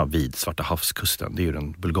Varna vid Svarta havskusten. Det är ju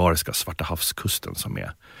den bulgariska Svarta havskusten som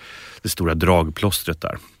är det stora dragplåstret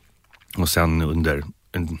där. Och sen under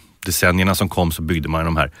decennierna som kom så byggde man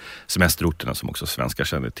de här semesterorterna som också svenskar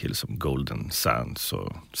känner till, som Golden Sands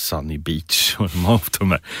och Sunny Beach, och de har ofta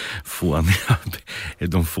de här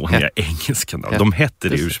fåniga engelskarna. De hette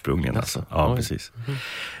det ursprungligen. Alltså. Ja, precis.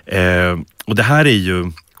 Och det här är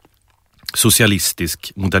ju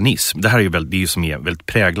socialistisk modernism. Det här är ju det som är väldigt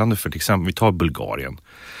präglande för till exempel, vi tar Bulgarien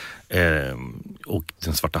och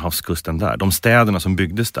den Svarta havskusten där. De städerna som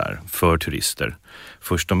byggdes där för turister,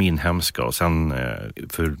 först de inhemska och sen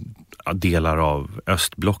för delar av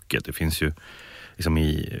östblocket. Det finns ju liksom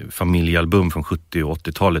i familjealbum från 70- och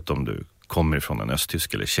 80-talet, om du kommer ifrån en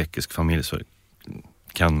östtysk eller tjeckisk familj, så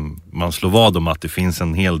kan man slå vad om att det finns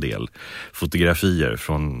en hel del fotografier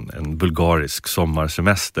från en bulgarisk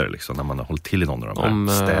sommarsemester liksom, när man har hållit till i någon av de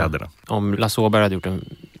här städerna. Om Lasse Åberg hade gjort en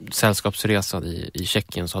sällskapsresa i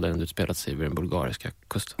Tjeckien så hade den utspelat sig vid den bulgariska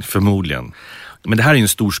kusten. Förmodligen. Men det här är ju en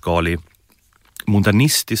storskalig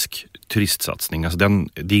modernistisk turistsatsning. Alltså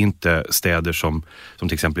det är inte städer som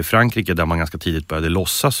till exempel i Frankrike, där man ganska tidigt började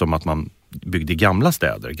låtsas som att man byggde gamla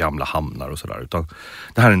städer, gamla hamnar och sådär. Utan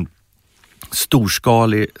det här är en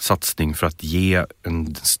storskalig satsning för att ge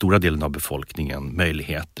den stora delen av befolkningen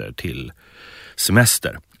möjligheter till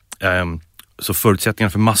semester. Så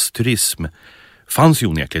förutsättningarna för massturism fanns ju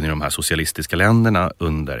onekligen i de här socialistiska länderna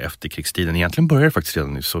under efterkrigstiden. Egentligen började det faktiskt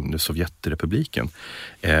redan i Sovjetrepubliken.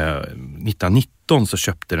 1919 så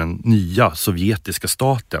köpte den nya sovjetiska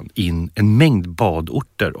staten in en mängd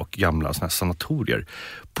badorter och gamla såna här sanatorier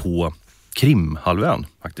på Krimhalvön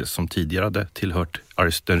faktiskt, som tidigare hade tillhört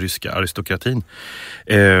den ryska aristokratin.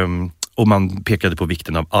 Och man pekade på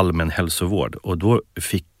vikten av allmän hälsovård, och då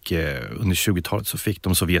under 20-talet så fick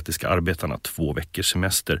de sovjetiska arbetarna 2 veckors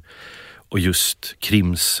semester, och just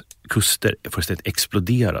Krims kuster fullständigt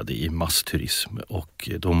exploderade i massturism, och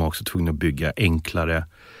de var också tvungna att bygga enklare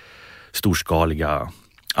storskaliga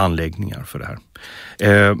anläggningar för det här.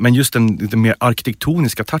 Men just den mer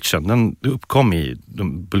arkitektoniska touchen, den uppkom i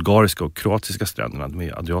de bulgariska och kroatiska stränderna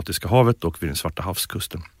med Adriatiska havet och vid den Svarta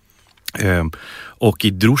havskusten. Och i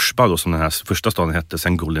Druzjba då, som den här första staden hette,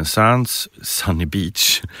 sen Golden Sands, Sunny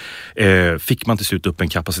Beach, fick man till slut upp en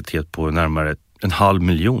kapacitet på närmare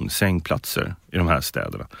 500 000 sängplatser i de här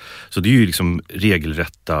städerna. Så det är ju liksom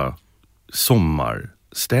regelrätta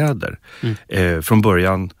sommarstäder. Från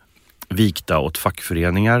början vikta åt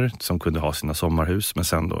fackföreningar som kunde ha sina sommarhus, men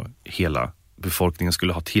sen då hela befolkningen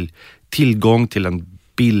skulle ha tillgång till en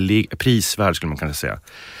billig, prisvärd skulle man kanske säga.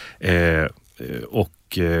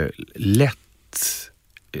 Och lätt,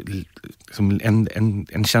 som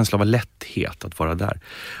en känsla av lätthet att vara där.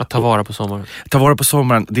 Att ta vara på sommaren. Ta vara på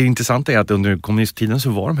sommaren. Det intressanta är att under kommunisttiden så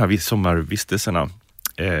var de här sommarvistelserna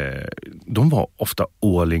de var ofta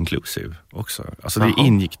all inclusive också. Alltså det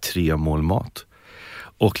ingick 3 mål mat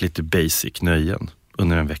och lite basic nöjen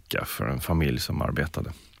under en vecka för en familj som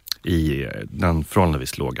arbetade i den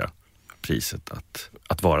förhållandevis låga priset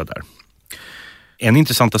att vara där. En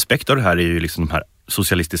intressant aspekt av det här är ju liksom de här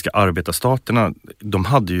socialistiska arbetarstaterna. De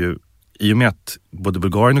hade ju, i och med att både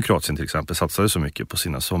Bulgarien och Kroatien till exempel satsade så mycket på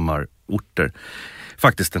sina sommarorter,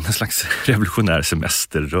 faktiskt en slags revolutionär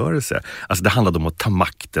semesterrörelse. Alltså det handlade om att ta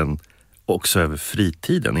makten också över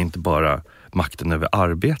fritiden, inte bara makten över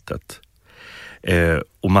arbetet.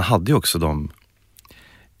 Och man hade ju också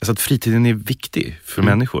alltså att fritiden är viktig för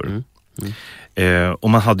människor. Och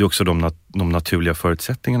man hade ju också de naturliga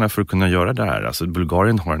förutsättningarna för att kunna göra det här. Alltså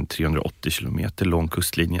Bulgarien har en 380 kilometer lång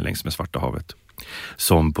kustlinje längs med Svarta havet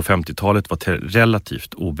som på 50-talet var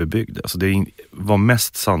relativt obebyggd. Alltså det var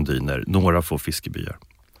mest sanddyner, några få fiskebyar.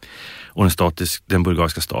 Och den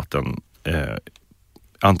bulgariska staten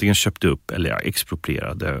antingen köpte upp eller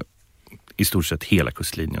exproprierade i stort sett hela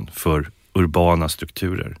kustlinjen för urbana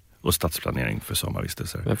strukturer och stadsplanering för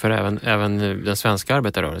sommarvistelser. Men för även den svenska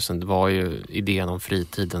arbetarrörelsen, det var ju idén om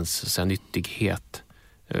fritidens nyttighet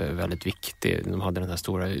väldigt viktig. De hade den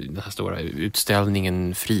här stora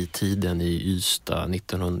utställningen Fritiden i Ystad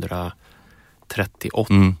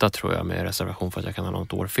 1938 tror jag, med reservation för att jag kan ha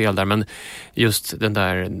något år fel där. Men just den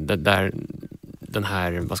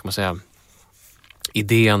här, vad ska man säga,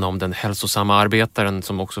 idén om den hälsosamma arbetaren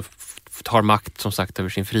som också tar makt som sagt över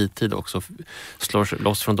sin fritid också, slår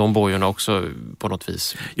loss från de bojorna också på något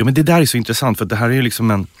vis. Ja, men det där är så intressant för det här är ju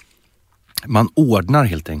liksom man ordnar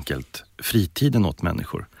helt enkelt fritiden åt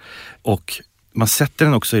människor. Och man sätter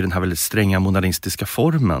den också i den här väldigt stränga modernistiska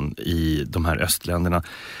formen i de här östländerna.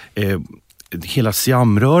 Hela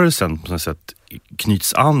Siamrörelsen på något sätt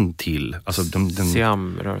knyts an till. Alltså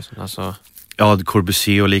Siamrörelsen, alltså? Ja,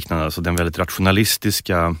 Corbusier och liknande, alltså den väldigt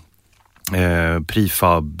rationalistiska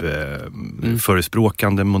prefab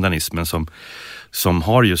förespråkande modernismen som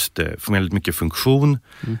har just väldigt mycket funktion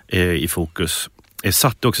i fokus.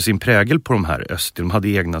 Satte också sin prägel på de här de hade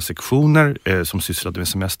egna sektioner som sysslade med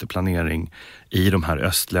semesterplanering i de här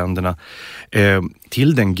östländerna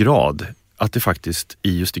till den grad att det faktiskt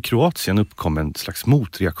just i Kroatien uppkom en slags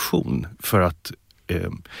motreaktion för att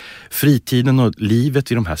fritiden och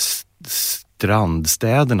livet i de här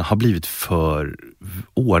strandstäderna har blivit för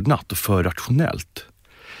ordnat och för rationellt.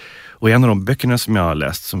 Och en av de böckerna som jag har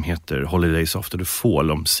läst som heter Holidays After the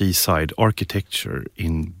Fall om Seaside Architecture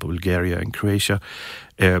in Bulgaria and Croatia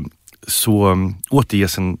så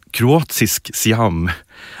återges en kroatisk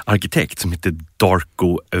Siam-arkitekt som heter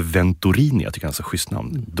Darko Venturini. Jag tycker han är så schysst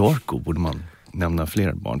namn. Darko borde man nämna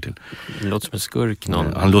fler barn till. Det låter som en skurk.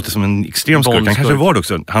 Han låter som en extrem skurk. Han kanske var det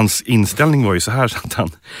också. Hans inställning var ju så här så att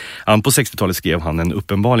han på 60-talet skrev han en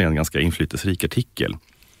uppenbarligen ganska inflytelserik artikel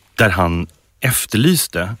där han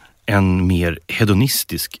efterlyste en mer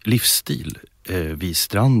hedonistisk livsstil vid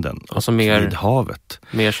stranden alltså och vid havet.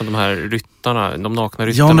 Mer som de här ryttarna, de nakna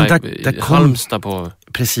ryttarna i Halmstad på...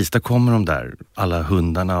 Precis, där kommer de där, alla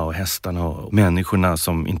hundarna och hästarna och människorna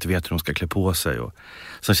som inte vet hur de ska klä på sig och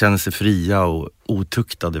som känner sig fria och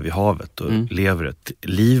otuktade vid havet och lever ett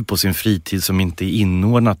liv på sin fritid som inte är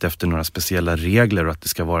inordnat efter några speciella regler och att det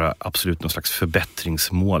ska vara absolut någon slags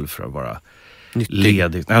förbättringsmål för att vara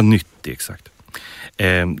ledig. Ja, nyttig, exakt.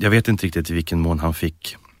 Jag vet inte riktigt i vilken mån han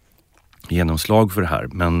fick genomslag för det här,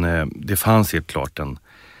 men det fanns helt klart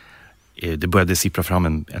det började sippra fram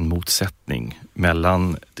en motsättning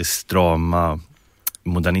mellan det strama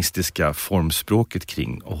modernistiska formspråket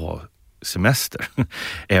kring att ha semester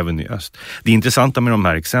även i öst. Det intressanta med de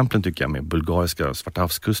här exemplen tycker jag med bulgariska Svarta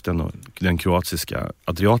havskusten och den kroatiska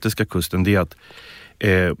adriatiska kusten, det är att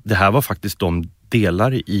det här var faktiskt de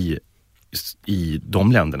delar i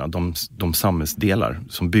de länderna, de samhällsdelar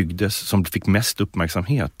som byggdes, som fick mest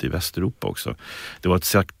uppmärksamhet i Västeuropa också. Det var ett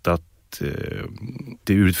sätt att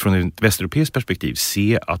det utifrån ett västeuropeiskt perspektiv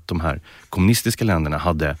se att de här kommunistiska länderna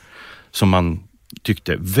hade, som man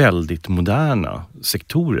tyckte, väldigt moderna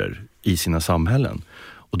sektorer i sina samhällen.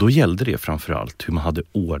 Och då gällde det framförallt hur man hade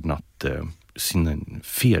ordnat sin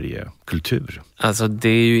feriekultur. Alltså det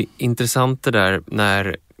är ju intressant det där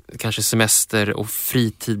när kanske semester och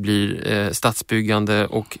fritid blir stadsbyggande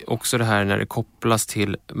och också det här när det kopplas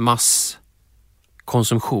till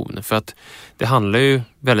konsumtion. För att det handlar ju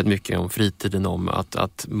väldigt mycket om fritiden, om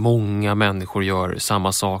att många människor gör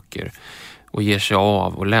samma saker och ger sig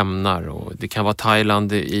av och lämnar. Och det kan vara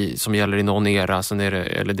Thailand som gäller i någon era,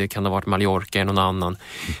 eller det kan ha varit Mallorca i någon annan.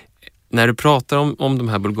 När du pratar om de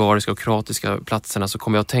här bulgariska och kroatiska platserna så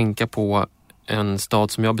kommer jag att tänka på en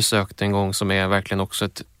stad som jag besökte en gång, som är verkligen också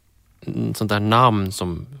ett sånt där namn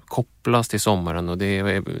som kopplas till sommaren, och det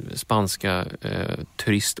är spanska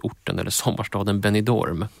turistorten eller sommarstaden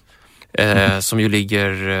Benidorm, som ju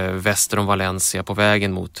ligger väster om Valencia på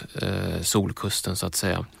vägen mot solkusten så att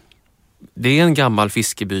säga. Det är en gammal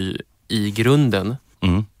fiskeby i grunden,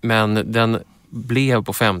 men den blev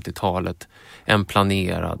på 50-talet en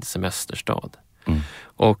planerad semesterstad.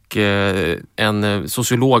 Och en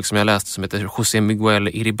sociolog som jag läste som heter José Miguel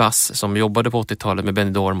Iribas, som jobbade på 80-talet med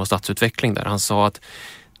Benidorm och stadsutveckling där, han sa att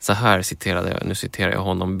så här, nu citerar jag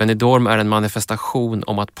honom: Benidorm är en manifestation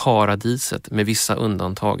om att paradiset med vissa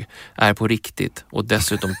undantag är på riktigt och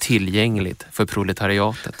dessutom tillgängligt för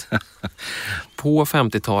proletariatet. På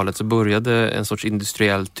 50-talet så började en sorts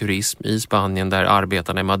industriell turism i Spanien där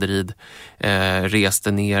arbetarna i Madrid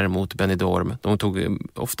reste ner mot Benidorm.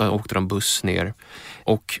 Ofta åkte de buss ner,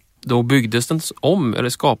 och då byggdes den om, eller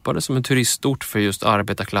skapades som en turistort för just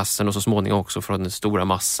arbetarklassen och så småningom också för den stora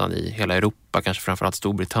massan i hela Europa, kanske framförallt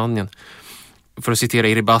Storbritannien. För att citera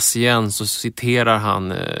Iribas igen så citerar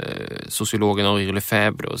han sociologen Henri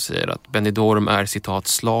Lefebvre och säger att Benidorm är, citat,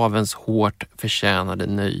 slavens hårt förtjänade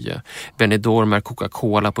nöje. Benidorm är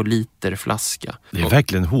Coca-Cola på literflaska. Det är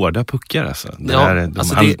verkligen hårda puckar alltså.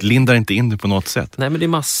 Han lindar inte in det på något sätt. Nej, men det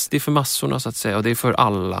är för massorna så att säga, och det är för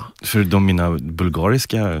alla. För mina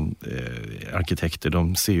bulgariska arkitekter,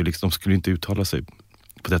 de ser ju liksom, de skulle inte uttala sig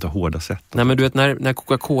på detta hårda sätt. Nej, men du vet, när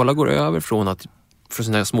Coca-Cola går över från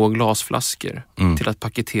sina små glasflaskor till att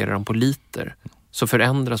paketera dem på liter, så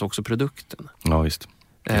förändras också produkten. Ja, just.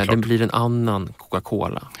 Den blir en annan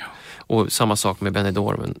Coca-Cola. Ja. Och samma sak med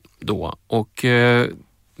Benidorm då. Och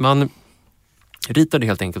man ritade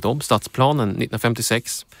helt enkelt om stadsplanen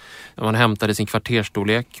 1956. Man hämtade sin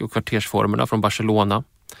kvartersstorlek och kvartersformerna från Barcelona.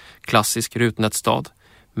 Klassisk rutnätstad.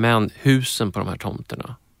 Men husen på de här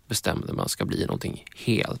tomterna bestämde man ska bli någonting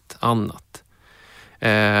helt annat.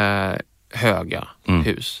 Höga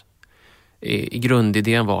hus. I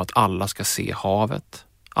grundidén var att alla ska se havet.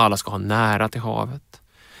 Alla ska ha nära till havet.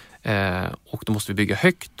 Och då måste vi bygga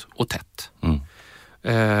högt och tätt.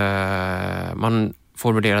 Man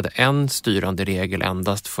formulerade en styrande regel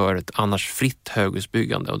endast för ett annars fritt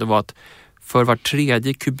höghusbyggande. Och det var att för var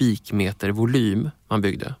 3:e kubikmeter volym man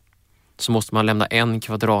byggde så måste man lämna 1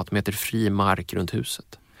 kvadratmeter fri mark runt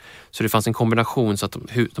huset. Så det fanns en kombination så att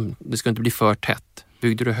det skulle inte bli för tätt.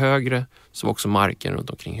 Byggde du högre så var också marken runt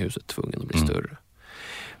omkring huset tvungen att bli större.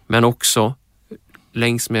 Men också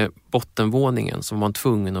längs med bottenvåningen så var man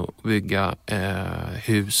tvungen att bygga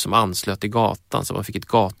hus som anslöt till gatan, så man fick ett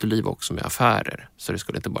gatuliv också med affärer. Så det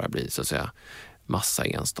skulle inte bara bli så att säga massa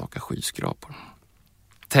enstaka skyskrapor.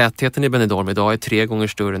 Tätheten i Benidorm idag är 3 gånger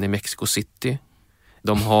större än i Mexico City.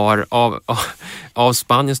 De har av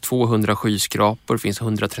Spaniens 200 skyskrapor finns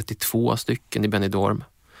 132 stycken i Benidorm.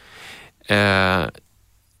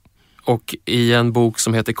 Och i en bok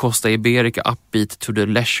som heter Costa Iberica Upbeat to the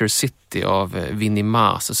Leisure City av Vinnie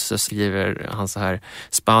Mas så skriver han så här: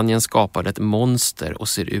 Spanien skapade ett monster och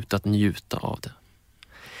ser ut att njuta av det.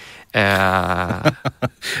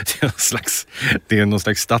 Det är någon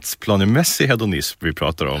slags stadsplanemässig hedonism vi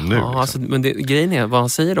pratar om nu. Ja, liksom. alltså, men grejen är vad han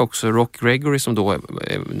säger också. Rock Gregory, som då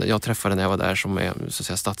jag träffade när jag var där, som är så att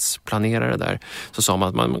säga stadsplanerare där, så sa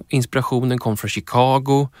man att inspirationen kom från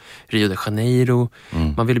Chicago, Rio de Janeiro.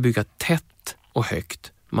 Man ville bygga tätt och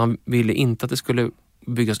högt. Man ville inte att det skulle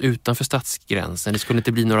byggas utanför stadsgränsen. Det skulle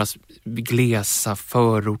inte bli några glesa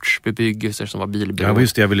förortsbebyggelser som var bilberoende. Ja, var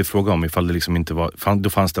just det jag ville fråga om, ifall det liksom inte var... Då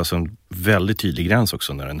fanns det alltså en väldigt tydlig gräns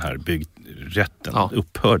också när den här byggrätten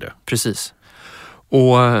upphörde. Precis.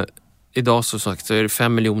 Och idag så är det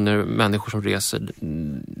 5 miljoner människor som reser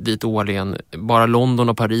dit årligen. Bara London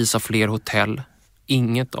och Paris har fler hotell.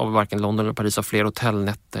 Inget av varken London eller Paris har fler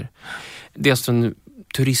hotellnätter. Det är alltså en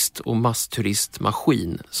turist- och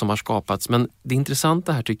massturistmaskin som har skapats. Men det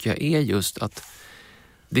intressanta här tycker jag är just att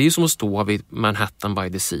det är ju som att stå vid Manhattan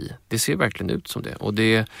by the Sea. Det ser verkligen ut som det. Och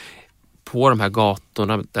det är på de här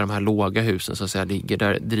gatorna där de här låga husen så att säga ligger,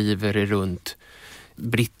 där driver det runt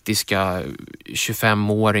brittiska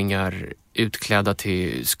 25-åringar utklädda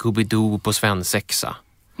till Scooby-Doo på svensexa.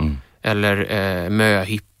 Eller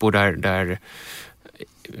möhippor där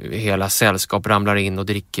hela sällskap ramlar in och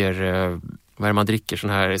dricker vad är det man dricker? Sån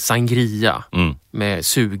här sangria med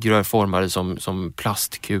sugrör formade som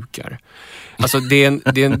plastkukar. Alltså det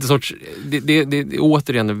är en sorts, det är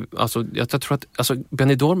återigen, alltså jag tror att alltså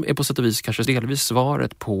Benidorm är på sätt och vis kanske delvis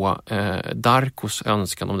svaret på Darkos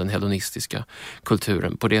önskan om den hedonistiska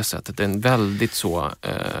kulturen på det sättet. Det är en väldigt så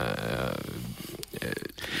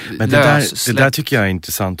men det där tycker jag är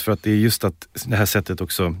intressant, för att det är just att det här sättet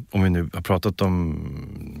också, om vi nu har pratat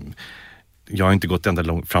om, jag har inte gått ända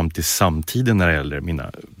långt fram till samtiden när det gäller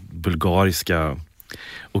mina bulgariska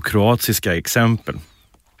och kroatiska exempel,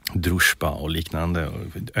 Družba och liknande, och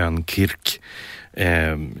ön Kirk,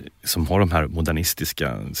 som har de här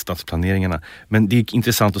modernistiska stadsplaneringarna. Men det är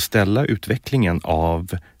intressant att ställa utvecklingen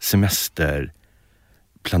av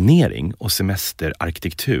semesterplanering och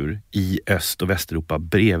semesterarkitektur i Öst- och Västeuropa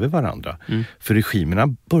bredvid varandra. För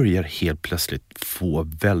regimerna börjar helt plötsligt få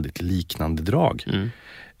väldigt liknande drag.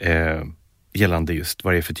 Gällande just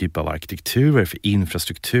vad det är för typ av arkitektur, vad det är för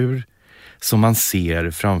infrastruktur som man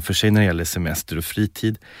ser framför sig när det gäller semester och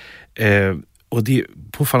fritid. Och det är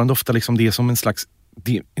påfallande ofta liksom det är som en slags,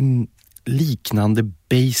 det är en liknande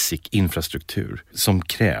basic infrastruktur som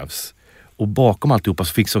krävs. Och bakom alltihopa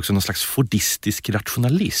så finns också någon slags fordistisk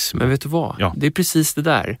rationalism. Men vet du vad? Ja. Det är precis det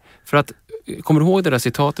där. För att, kommer du ihåg det där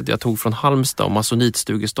citatet jag tog från Halmstad om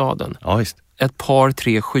masonitstugestaden? Ja, visst. Ett par,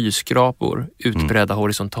 3 skyskrapor, utbredda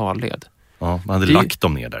horisontalled. Ja, man hade lagt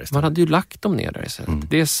dem ner där istället. Man hade ju lagt dem ner där istället.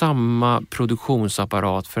 Det är samma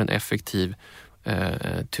produktionsapparat för en effektiv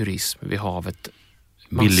turism vid havet.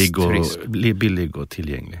 Billig och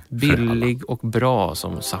tillgänglig. Billig och bra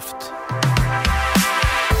som saft.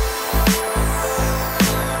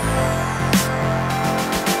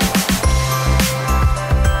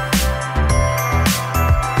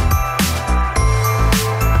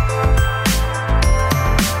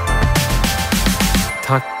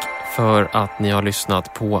 Tack för att ni har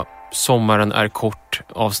lyssnat på Sommaren är kort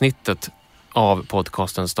avsnittet av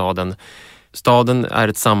podcasten Staden. Staden är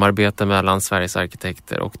ett samarbete mellan Sveriges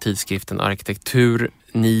arkitekter och tidskriften Arkitektur.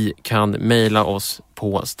 Ni kan mejla oss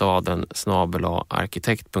på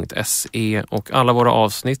staden@arkitekt.se, och alla våra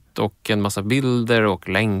avsnitt och en massa bilder och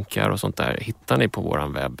länkar och sånt där hittar ni på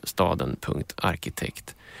våran webb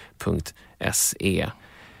staden.arkitekt.se.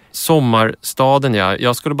 Sommarstaden, ja.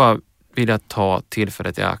 Jag skulle bara vilja ta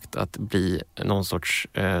tillfället i akt att bli någon sorts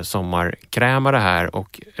sommarkrämare här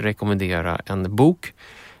och rekommendera en bok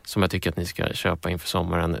som jag tycker att ni ska köpa inför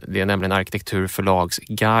sommaren. Det är nämligen Arkitekturförlags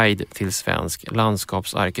guide till svensk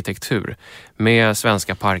landskapsarkitektur med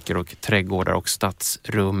svenska parker och trädgårdar och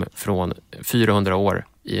stadsrum från 400 år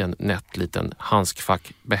i en nätt liten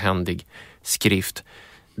handskfackbehändig skrift.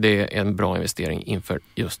 Det är en bra investering inför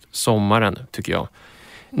just sommaren, tycker jag.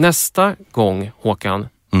 Nästa gång, Håkan,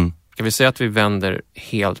 ska vi säga att vi vänder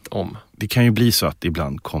helt om? Det kan ju bli så att det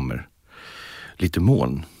ibland kommer lite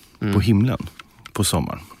moln på himlen på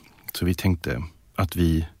sommaren. Så vi tänkte att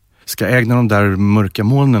vi ska ägna de där mörka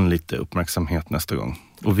molnen lite uppmärksamhet nästa gång.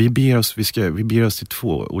 Och vi beger oss till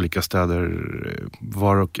 2 olika städer,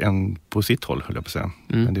 var och en på sitt håll, höll jag på att säga.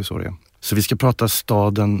 Men det är så det är. Så vi ska prata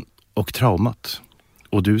staden och traumat.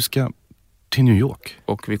 Och du ska till New York.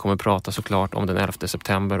 Och vi kommer prata såklart om den 11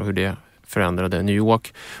 september och hur det förändrade New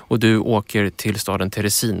York. Och du åker till staden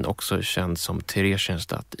Terezin, också känd som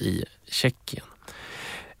Theresienstadt i Tjeckien.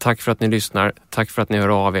 Tack för att ni lyssnar. Tack för att ni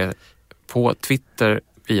hör av er på Twitter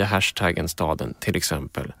via hashtaggen staden till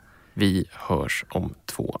exempel. Vi hörs om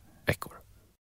 2 veckor.